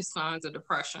early signs of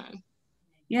depression?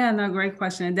 Yeah, no, great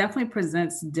question. It definitely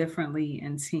presents differently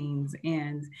in teens.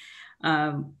 And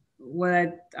what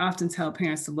I often tell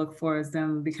parents to look for is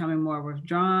them becoming more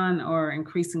withdrawn or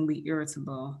increasingly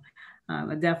irritable.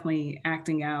 Definitely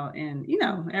acting out, and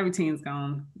every teen's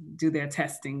gonna do their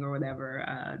testing or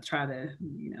whatever, try to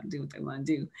do what they want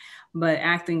to do, but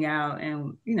acting out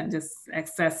and just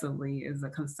excessively is a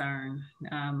concern.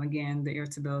 Again, the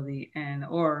irritability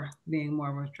or being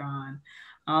more withdrawn,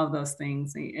 all of those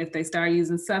things. If they start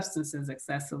using substances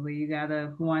excessively, you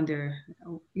gotta wonder,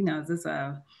 is this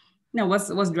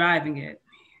what's driving it?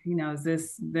 Is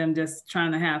this them just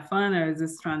trying to have fun, or is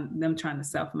this them trying to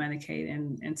self-medicate?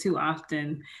 And too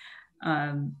often,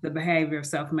 the behavior of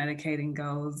self-medicating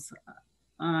goes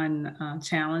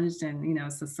unchallenged, and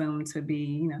it's assumed to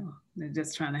be they're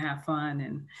just trying to have fun,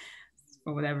 and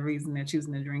for whatever reason they're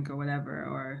choosing to drink or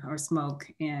whatever or smoke,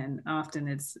 and often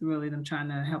it's really them trying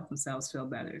to help themselves feel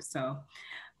better. So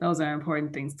those are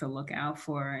important things to look out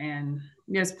for, and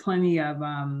there's plenty of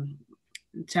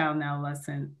child and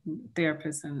adolescent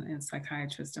therapists and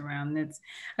psychiatrists around.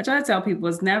 I try to tell people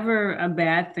it's never a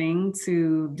bad thing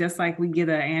to, just like we get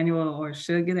an annual or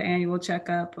should get an annual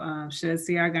checkup, should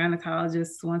see our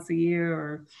gynecologist once a year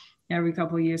or every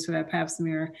couple of years for that pap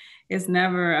smear. It's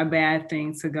never a bad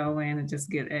thing to go in and just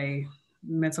get a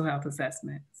mental health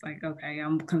assessment. It's like, okay,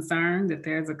 I'm concerned that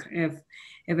if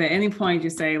at any point you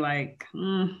say like,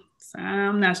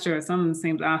 I'm not sure, something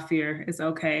seems off here, it's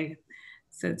okay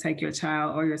to take your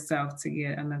child or yourself to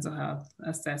get a mental health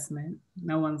assessment.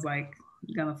 No one's like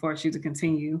gonna force you to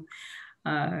continue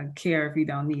care if you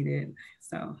don't need it.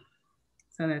 So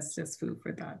that's just food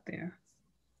for thought there.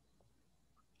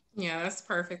 Yeah, that's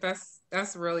perfect.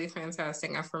 That's really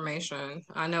fantastic information.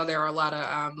 I know there are a lot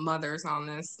of mothers on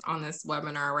this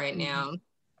webinar right now.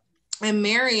 And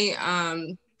Mary,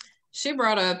 she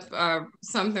brought up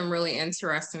something really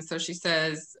interesting. So she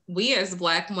says, we as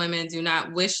Black women do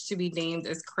not wish to be deemed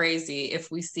as crazy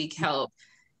if we seek help.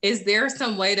 Is there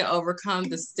some way to overcome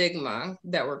the stigma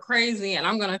that we're crazy? And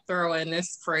I'm going to throw in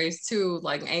this phrase too,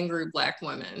 like angry Black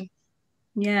women.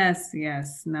 Yes.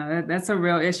 No, that's a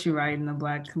real issue, right? In the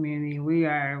Black community, we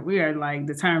are like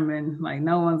determined, like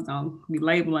no one's going to be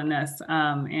labeling us.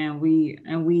 And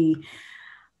we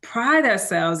pride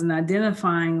ourselves in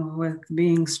identifying with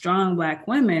being strong Black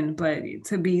women, but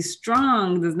to be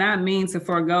strong does not mean to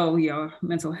forego your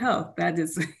mental health. That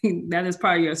is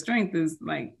part of your strength, is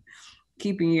like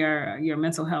keeping your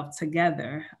mental health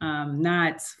together,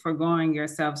 not forgoing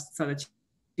yourself so that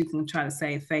you can try to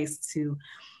save face to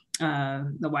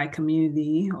the white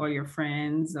community or your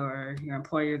friends or your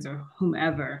employers or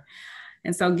whomever.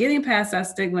 And so getting past that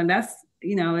stigma,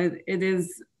 you know, it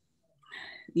is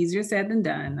easier said than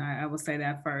done. I will say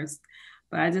that first.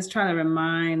 But I just try to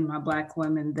remind my Black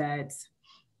women that,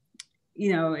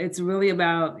 you know, it's really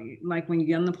about, like when you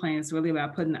get on the plane, it's really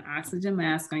about putting the oxygen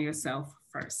mask on yourself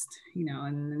first, you know,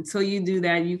 and until you do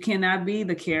that, you cannot be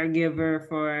the caregiver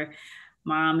for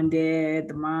mom and dad,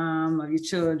 the mom of your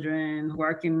children,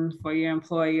 working for your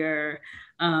employer,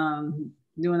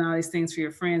 doing all these things for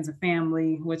your friends and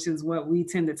family, which is what we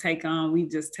tend to take on. We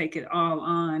just take it all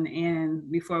on.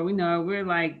 And before we know it, we're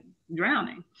like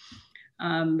drowning,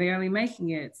 barely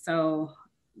making it. So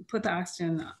put the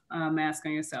oxygen mask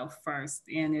on yourself first.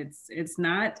 And it is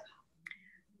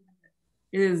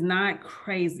not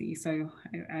crazy. So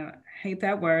I hate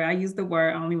that word. I use the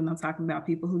word only when I'm talking about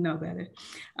people who know better.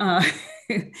 Uh,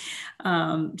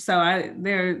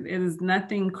 there is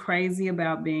nothing crazy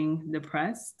about being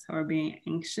depressed or being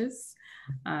anxious.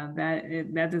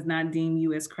 That does not deem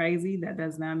you as crazy. That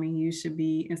does not mean you should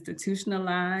be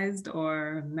institutionalized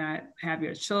or not have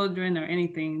your children or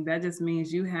anything. That just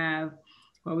means you have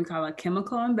what we call a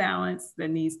chemical imbalance that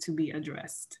needs to be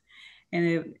addressed.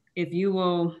 And if you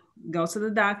will go to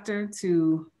the doctor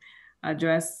to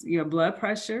address your blood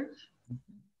pressure,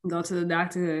 go to the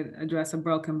doctor to address a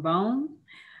broken bone,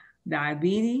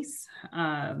 diabetes,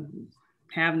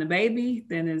 having a baby,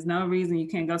 then there's no reason you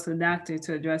can't go to the doctor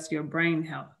to address your brain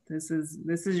health. This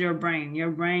is your brain.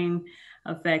 Your brain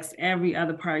affects every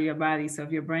other part of your body. So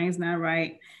if your brain's not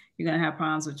right, you're gonna have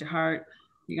problems with your heart.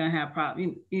 You're gonna have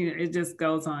problems. It just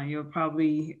goes on. You'll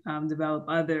probably develop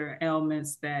other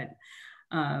ailments that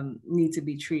need to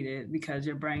be treated because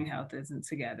your brain health isn't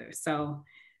together. So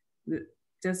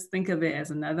just think of it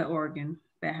as another organ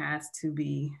that has to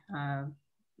be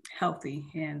healthy,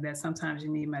 and that sometimes you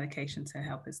need medication to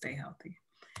help it stay healthy.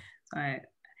 So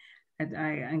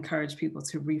I encourage people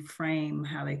to reframe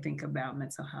how they think about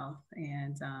mental health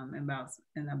and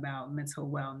about mental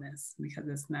wellness, because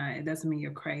it doesn't mean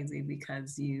you're crazy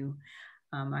because you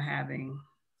are having,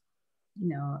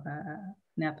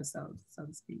 an episode, so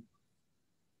to speak.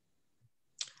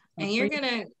 And you're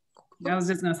gonna. I was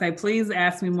just gonna say, please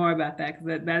ask me more about that,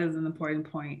 because that is an important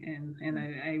point and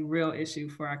a real issue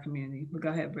for our community. But go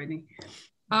ahead, Brittany.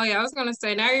 Oh yeah, I was gonna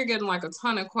say, now you're getting like a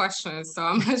ton of questions, so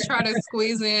I'm gonna try to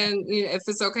squeeze in, if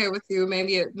it's okay with you,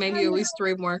 maybe at least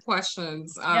 3 more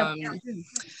questions. Actually,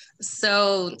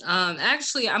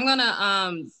 I'm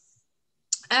gonna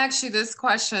ask you this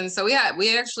question. So we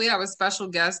actually have a special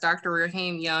guest. Dr.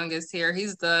 Raheem Young is here.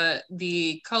 He's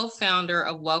the co-founder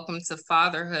of Welcome to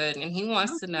Fatherhood, and he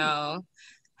wants to know,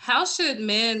 how should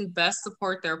men best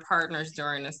support their partners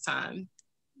during this time?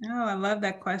 Oh, I love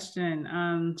that question.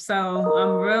 So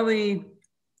I'm really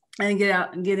and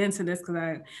get into this because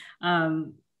I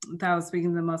thought I was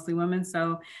speaking to mostly women.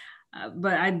 So,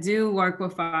 but I do work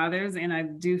with fathers, and I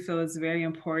do feel it's very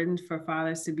important for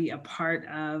fathers to be a part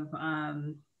of,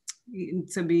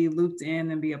 to be looped in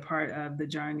and be a part of the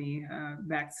journey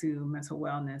back to mental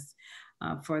wellness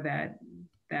for that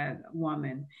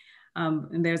woman.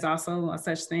 And there's also a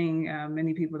such thing,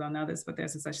 many people don't know this, but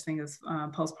there's a such thing as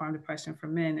postpartum depression for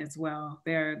men as well.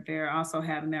 They're also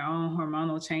having their own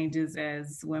hormonal changes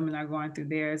as women are going through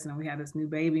theirs. And we have this new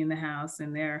baby in the house,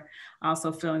 and they're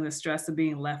also feeling the stress of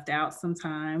being left out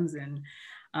sometimes, and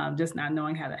just not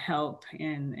knowing how to help,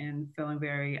 and feeling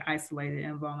very isolated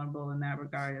and vulnerable in that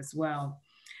regard as well.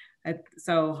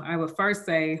 So I would first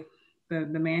say the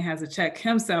man has to check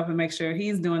himself and make sure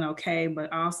he's doing okay,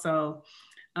 but also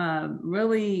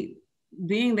really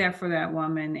being there for that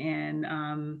woman and,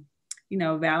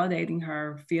 validating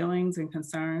her feelings and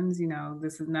concerns.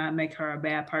 This does not make her a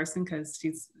bad person because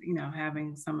she's,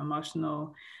 having some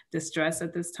emotional distress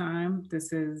at this time.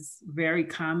 This is very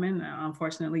common,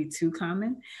 unfortunately too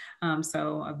common.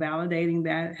 So validating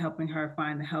that, helping her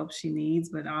find the help she needs,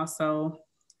 but also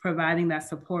providing that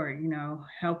support,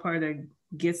 help her to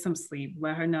get some sleep,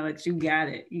 let her know that you got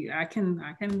it. I can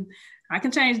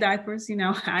change diapers,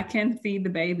 I can feed the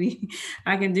baby.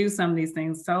 I can do some of these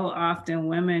things. So often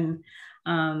women,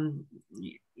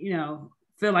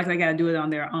 feel like they got to do it on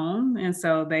their own. And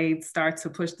so they start to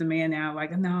push the man out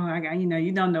like, no,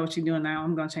 you don't know what you're doing now.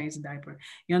 I'm going to change the diaper.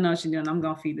 You don't know what you're doing. I'm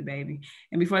going to feed the baby.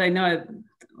 And before they know it,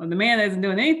 well, the man isn't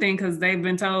doing anything because they've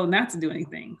been told not to do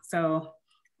anything. So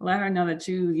let her know that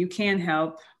you can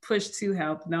help, push to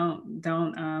help.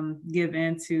 Don't give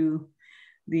in to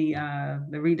the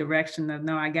redirection of,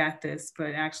 no, I got this,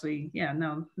 but actually,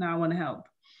 no, I want to help.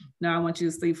 No, I want you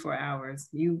to sleep for hours.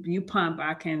 You pump,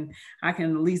 I can at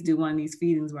least do one of these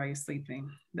feedings while you're sleeping.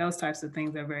 Those types of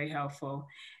things are very helpful.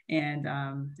 And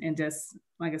just,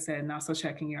 like I said, and also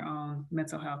checking your own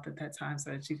mental health at that time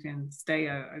so that you can stay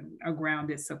a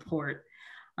grounded support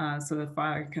so the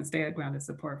father can stay a grounded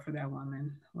support for that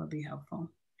woman will be helpful.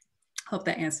 Hope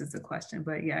that answers the question.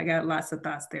 But yeah, I got lots of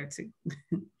thoughts there too.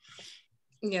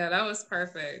 Yeah, that was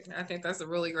perfect. I think that's a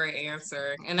really great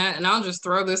answer. And I'll just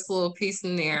throw this little piece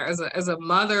in there. As a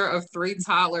mother of 3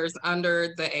 toddlers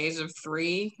under the age of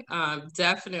 3,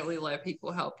 definitely let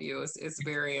people help you. It's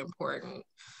very important.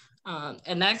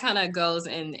 And that kind of goes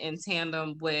in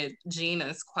tandem with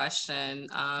Gina's question,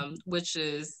 which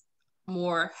is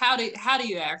more how do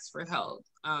you ask for help?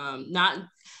 Not,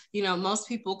 most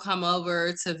people come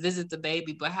over to visit the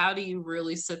baby, but how do you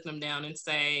really sit them down and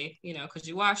say, could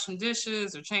you wash some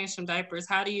dishes or change some diapers?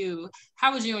 How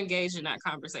would you engage in that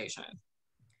conversation?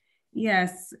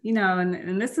 Yes,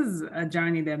 and this is a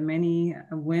journey that many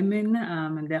women,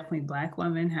 and definitely Black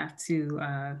women, have to,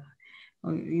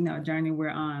 a journey we're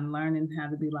on, learning how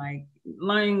to be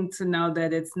learning to know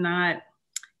that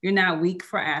you're not weak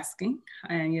for asking,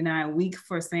 and you're not weak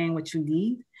for saying what you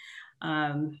need.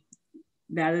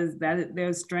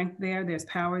 There's strength there, there's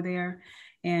power there,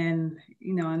 and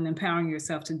and empowering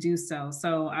yourself to do so.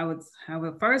 So I would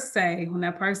first say, when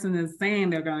that person is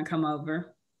saying they're going to come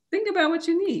over, think about what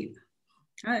you need.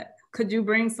 Could you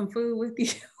bring some food with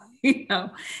you?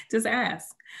 Just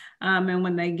ask. And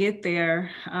when they get there,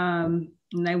 and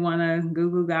they want to goo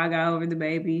goo gaga over the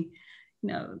baby,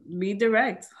 be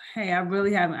direct. Hey,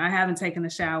 I haven't taken a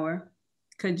shower.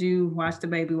 Could you watch the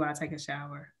baby while I take a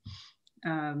shower?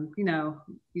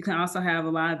 You can also have a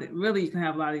lot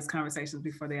of these conversations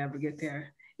before they ever get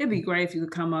there. It'd be great if you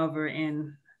could come over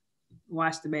and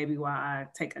watch the baby while I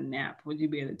take a nap. Would you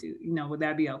be able to do, would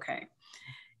that be okay?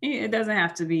 It doesn't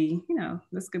have to be,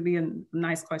 this could be a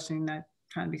nice question, not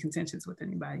trying to be contentious with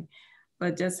anybody,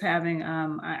 but just having,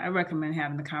 I recommend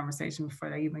having the conversation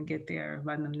before they even get there,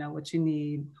 letting them know what you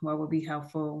need, what would be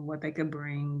helpful, what they could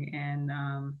bring, and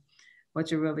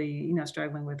what you're really,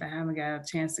 struggling with. I haven't got a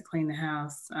chance to clean the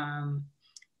house.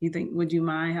 Would you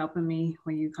mind helping me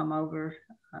when you come over?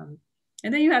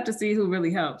 And then you have to see who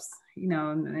really helps,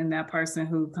 and that person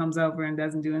who comes over and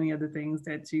doesn't do any of the things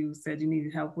that you said you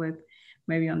needed help with.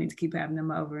 Maybe you don't need to keep having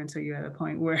them over until you're at a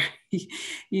point where,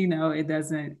 it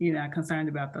doesn't, you're not concerned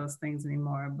about those things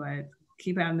anymore, but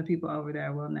keep having the people over that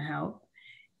are willing to help,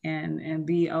 and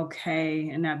be okay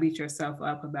and not beat yourself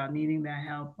up about needing that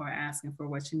help or asking for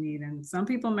what you need. And some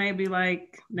people may be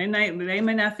like, they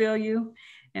may not feel you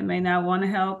and may not want to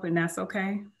help, and that's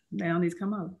okay. They don't need to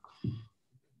come over.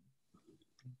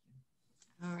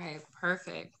 All right,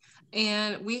 perfect.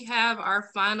 And we have our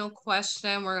final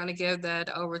question. We're going to give that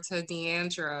over to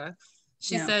Deandra.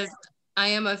 She says, I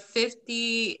am a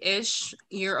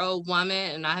 50-ish-year-old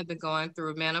woman, and I have been going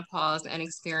through menopause and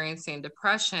experiencing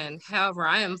depression. However,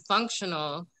 I am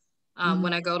functional.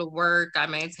 When I go to work, I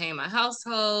maintain my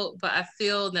household, but I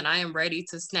feel that I am ready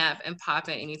to snap and pop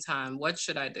at any time. What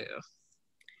should I do?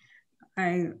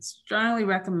 I strongly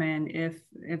recommend, if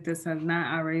this has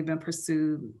not already been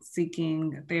pursued,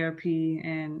 seeking therapy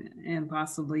and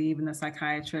possibly even a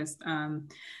psychiatrist.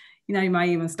 You might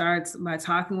even start by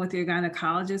talking with your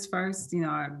gynecologist first. There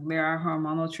are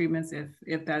hormonal treatments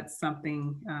if that's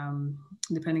something,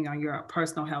 depending on your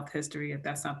personal health history, if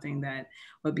that's something that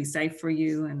would be safe for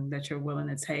you and that you're willing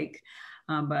to take.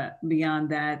 But beyond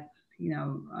that,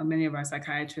 many of our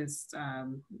psychiatrists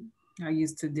are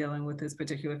used to dealing with this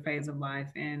particular phase of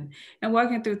life, and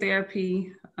working through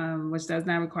therapy, which does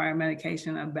not require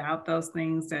medication, about those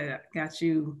things that got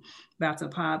you about to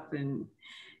pop and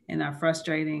are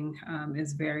frustrating,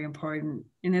 is very important.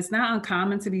 And it's not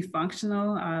uncommon to be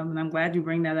functional. And I'm glad you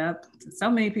bring that up. So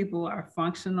many people are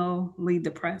functionally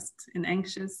depressed and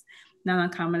anxious. Not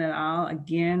uncommon at all.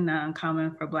 Again, not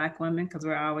uncommon for Black women, because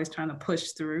we're always trying to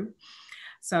push through.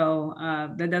 So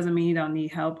that doesn't mean you don't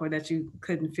need help or that you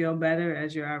couldn't feel better,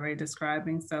 as you're already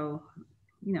describing. So,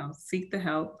 seek the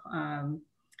help.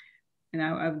 And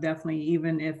I would definitely,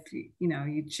 even if,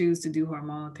 you choose to do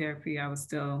hormonal therapy, I would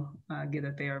still get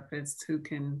a therapist who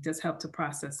can just help to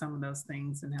process some of those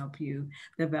things and help you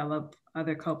develop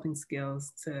other coping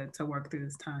skills to work through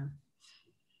this time.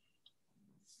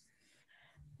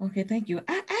 Okay, thank you.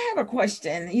 I have a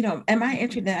question. And my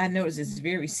internet, I notice, is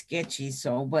very sketchy.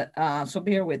 So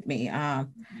bear with me.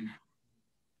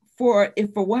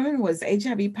 If a woman was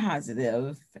HIV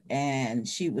positive and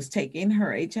she was taking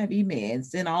her HIV meds,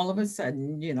 then all of a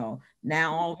sudden,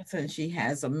 now all of a sudden she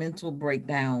has a mental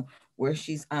breakdown where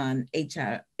she's on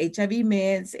HIV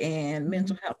meds and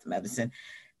mental health medicine.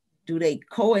 Do they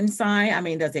coincide? I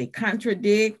mean, does it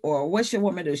contradict, or what should a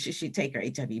woman do? Should she take her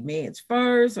HIV meds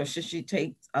first, or should she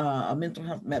take a mental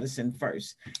health medicine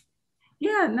first?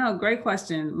 Yeah, no, great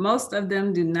question. Most of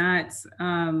them do not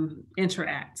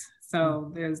interact.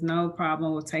 So there's no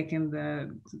problem with taking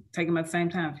them at the same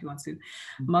time if you want to.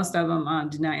 Most of them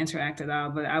do not interact at all,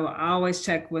 but I will always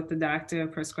check with the doctor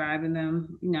prescribing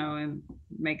them, and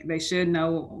they should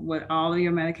know what all of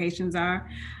your medications are,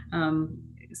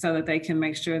 so that they can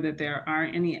make sure that there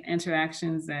aren't any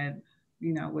interactions that,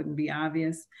 wouldn't be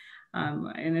obvious.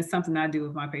 And it's something I do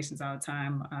with my patients all the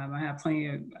time. I have plenty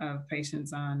of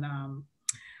patients on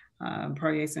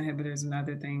protease inhibitors and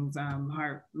other things,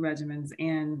 heart regimens.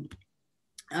 And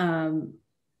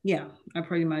yeah, I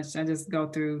just go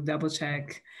through, double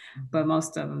check, but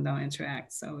most of them don't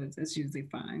interact. So it's usually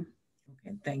fine.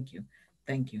 Okay, thank you.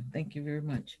 Thank you. Thank you very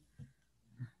much.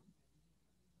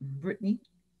 Brittany?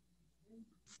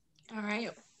 All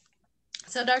right.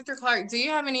 So, Dr. Clark, do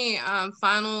you have any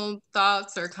final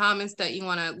thoughts or comments that you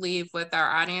want to leave with our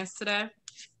audience today?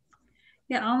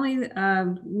 Yeah, only,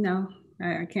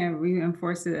 I can't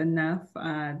reinforce it enough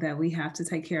that we have to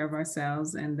take care of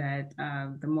ourselves, and that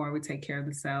the more we take care of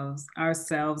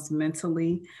ourselves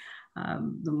mentally,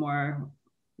 the more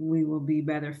we will be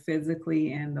better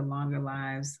physically, and the longer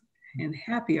lives and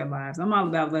happier lives. I'm all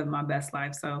about living my best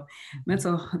life. So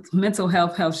mental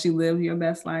health helps you live your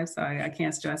best life. So I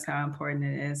can't stress how important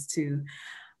it is to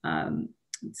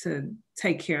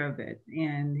take care of it.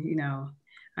 And,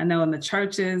 I know in the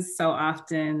churches, so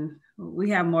often we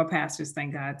have more pastors,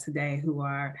 thank God, today who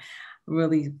are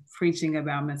really preaching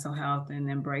about mental health and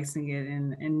embracing it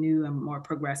in new and more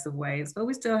progressive ways. But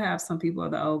we still have some people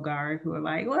of the old guard who are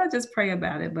like, well, just pray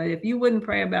about it. But if you wouldn't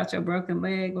pray about your broken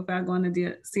leg without going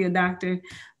to see a doctor,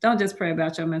 don't just pray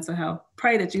about your mental health.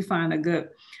 Pray that you find a good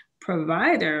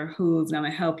provider who's going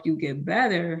to help you get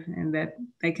better, and that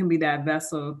they can be that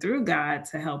vessel through God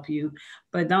to help you.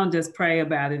 But don't just pray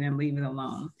about it and leave it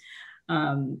alone.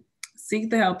 Seek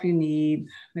the help you need.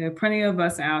 There are plenty of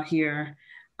us out here.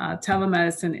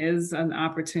 Telemedicine is an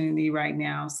opportunity right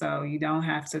now, so you don't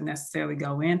have to necessarily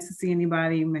go in to see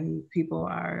anybody. Many people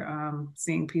are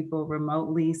seeing people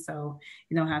remotely, so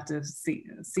you don't have to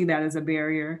see that as a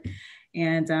barrier.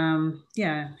 And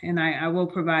and I will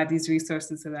provide these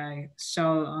resources that I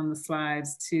show on the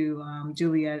slides to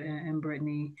Juliet and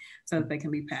Brittany, so that they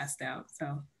can be passed out.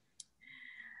 So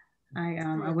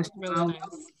I wish really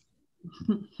nice.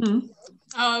 Oh,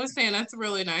 I was saying that's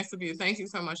really nice of you. Thank you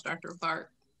so much, Dr. Clark.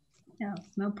 Yeah,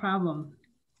 no problem.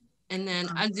 And then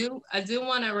I do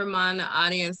want to remind the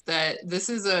audience that this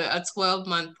is a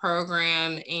 12-month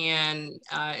program, and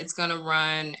it's going to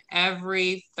run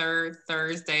every third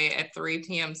Thursday at 3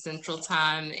 p.m. Central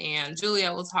Time. And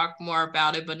Juliet will talk more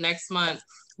about it. But next month,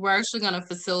 we're actually going to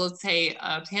facilitate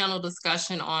a panel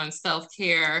discussion on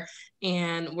self-care.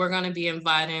 And we're going to be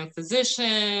inviting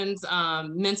physicians,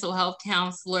 mental health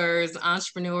counselors,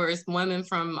 entrepreneurs, women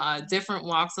from different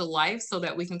walks of life, so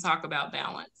that we can talk about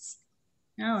balance.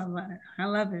 Oh, I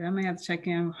love it. I may have to check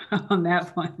in on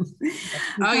that one.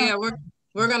 Oh yeah,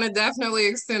 we're gonna definitely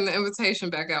extend the invitation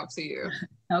back out to you.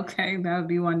 Okay, that would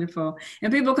be wonderful.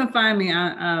 And people can find me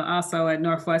also at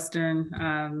Northwestern.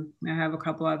 I have a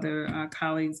couple other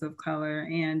colleagues of color,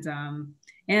 and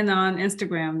on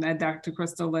Instagram at Dr.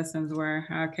 Crystal Listens, where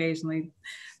I occasionally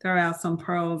throw out some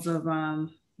pearls of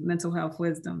mental health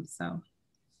wisdom. So.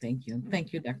 Thank you.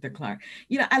 Thank you, Dr. Clark.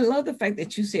 I love the fact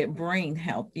that you said brain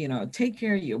health, take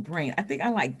care of your brain. I think I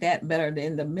like that better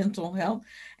than the mental health.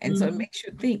 And so it makes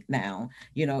you think now,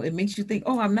 it makes you think,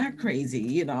 oh, I'm not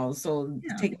crazy, so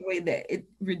take away that, it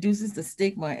reduces the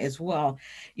stigma as well.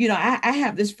 I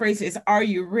have this phrase is, are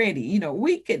you ready?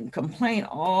 We can complain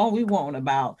all we want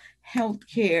about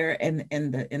healthcare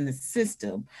and the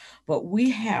system, but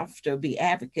we have to be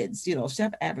advocates.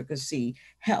 Self-advocacy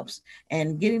helps,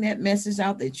 and getting that message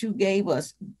out that you gave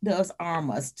us does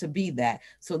arm us to be that,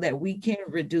 so that we can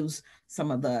reduce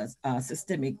some of the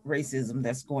systemic racism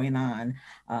that's going on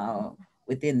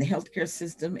within the healthcare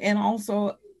system and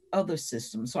also other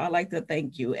systems. So I like to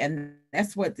thank you. And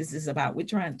that's what this is about. We're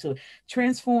trying to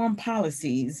transform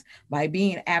policies by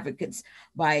being advocates,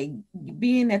 by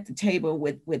being at the table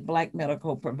with Black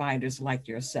medical providers like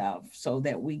yourself, so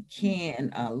that we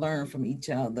can learn from each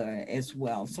other as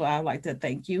well. So I'd like to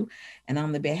thank you. And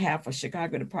on the behalf of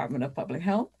Chicago Department of Public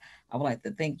Health, I would like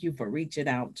to thank you for reaching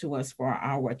out to us for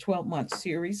our 12-month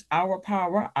series, Our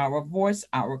Power, Our Voice,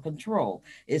 Our Control.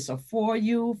 It's a for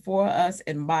you, for us,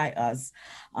 and by us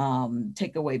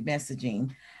takeaway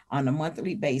messaging on a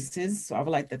monthly basis. So I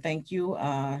would like to thank you,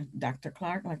 Dr.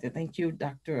 Clark. I'd like to thank you,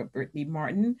 Dr. Brittany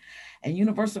Martin. And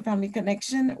Universal Family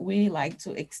Connection, we like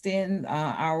to extend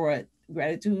our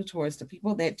gratitude towards the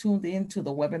people that tuned in to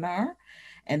the webinar.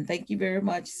 And thank you very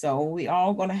much. So we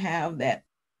all gonna have that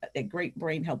great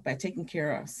brain health by taking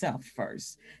care of self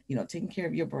first, taking care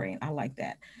of your brain. I like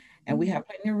that. And we have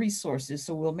plenty of resources,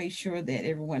 so we'll make sure that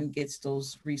everyone gets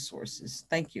those resources.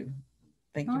 Thank you.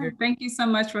 Thank you very much. Thank you so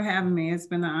much for having me. It's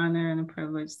been an honor and a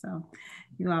privilege. So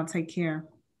you all take care.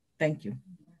 Thank you.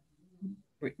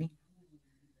 Brittany.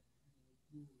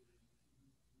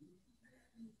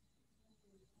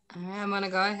 All right, I'm going to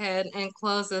go ahead and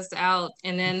close this out.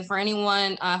 And then for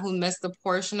anyone who missed a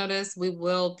portion of this, we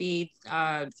will be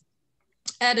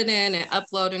editing and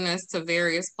uploading this to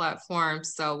various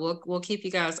platforms. So we'll keep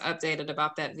you guys updated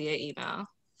about that via email.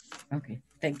 Okay,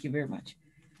 thank you very much.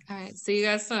 All right, see you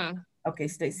guys soon. Okay,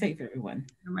 stay safe, everyone.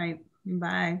 All right,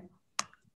 bye.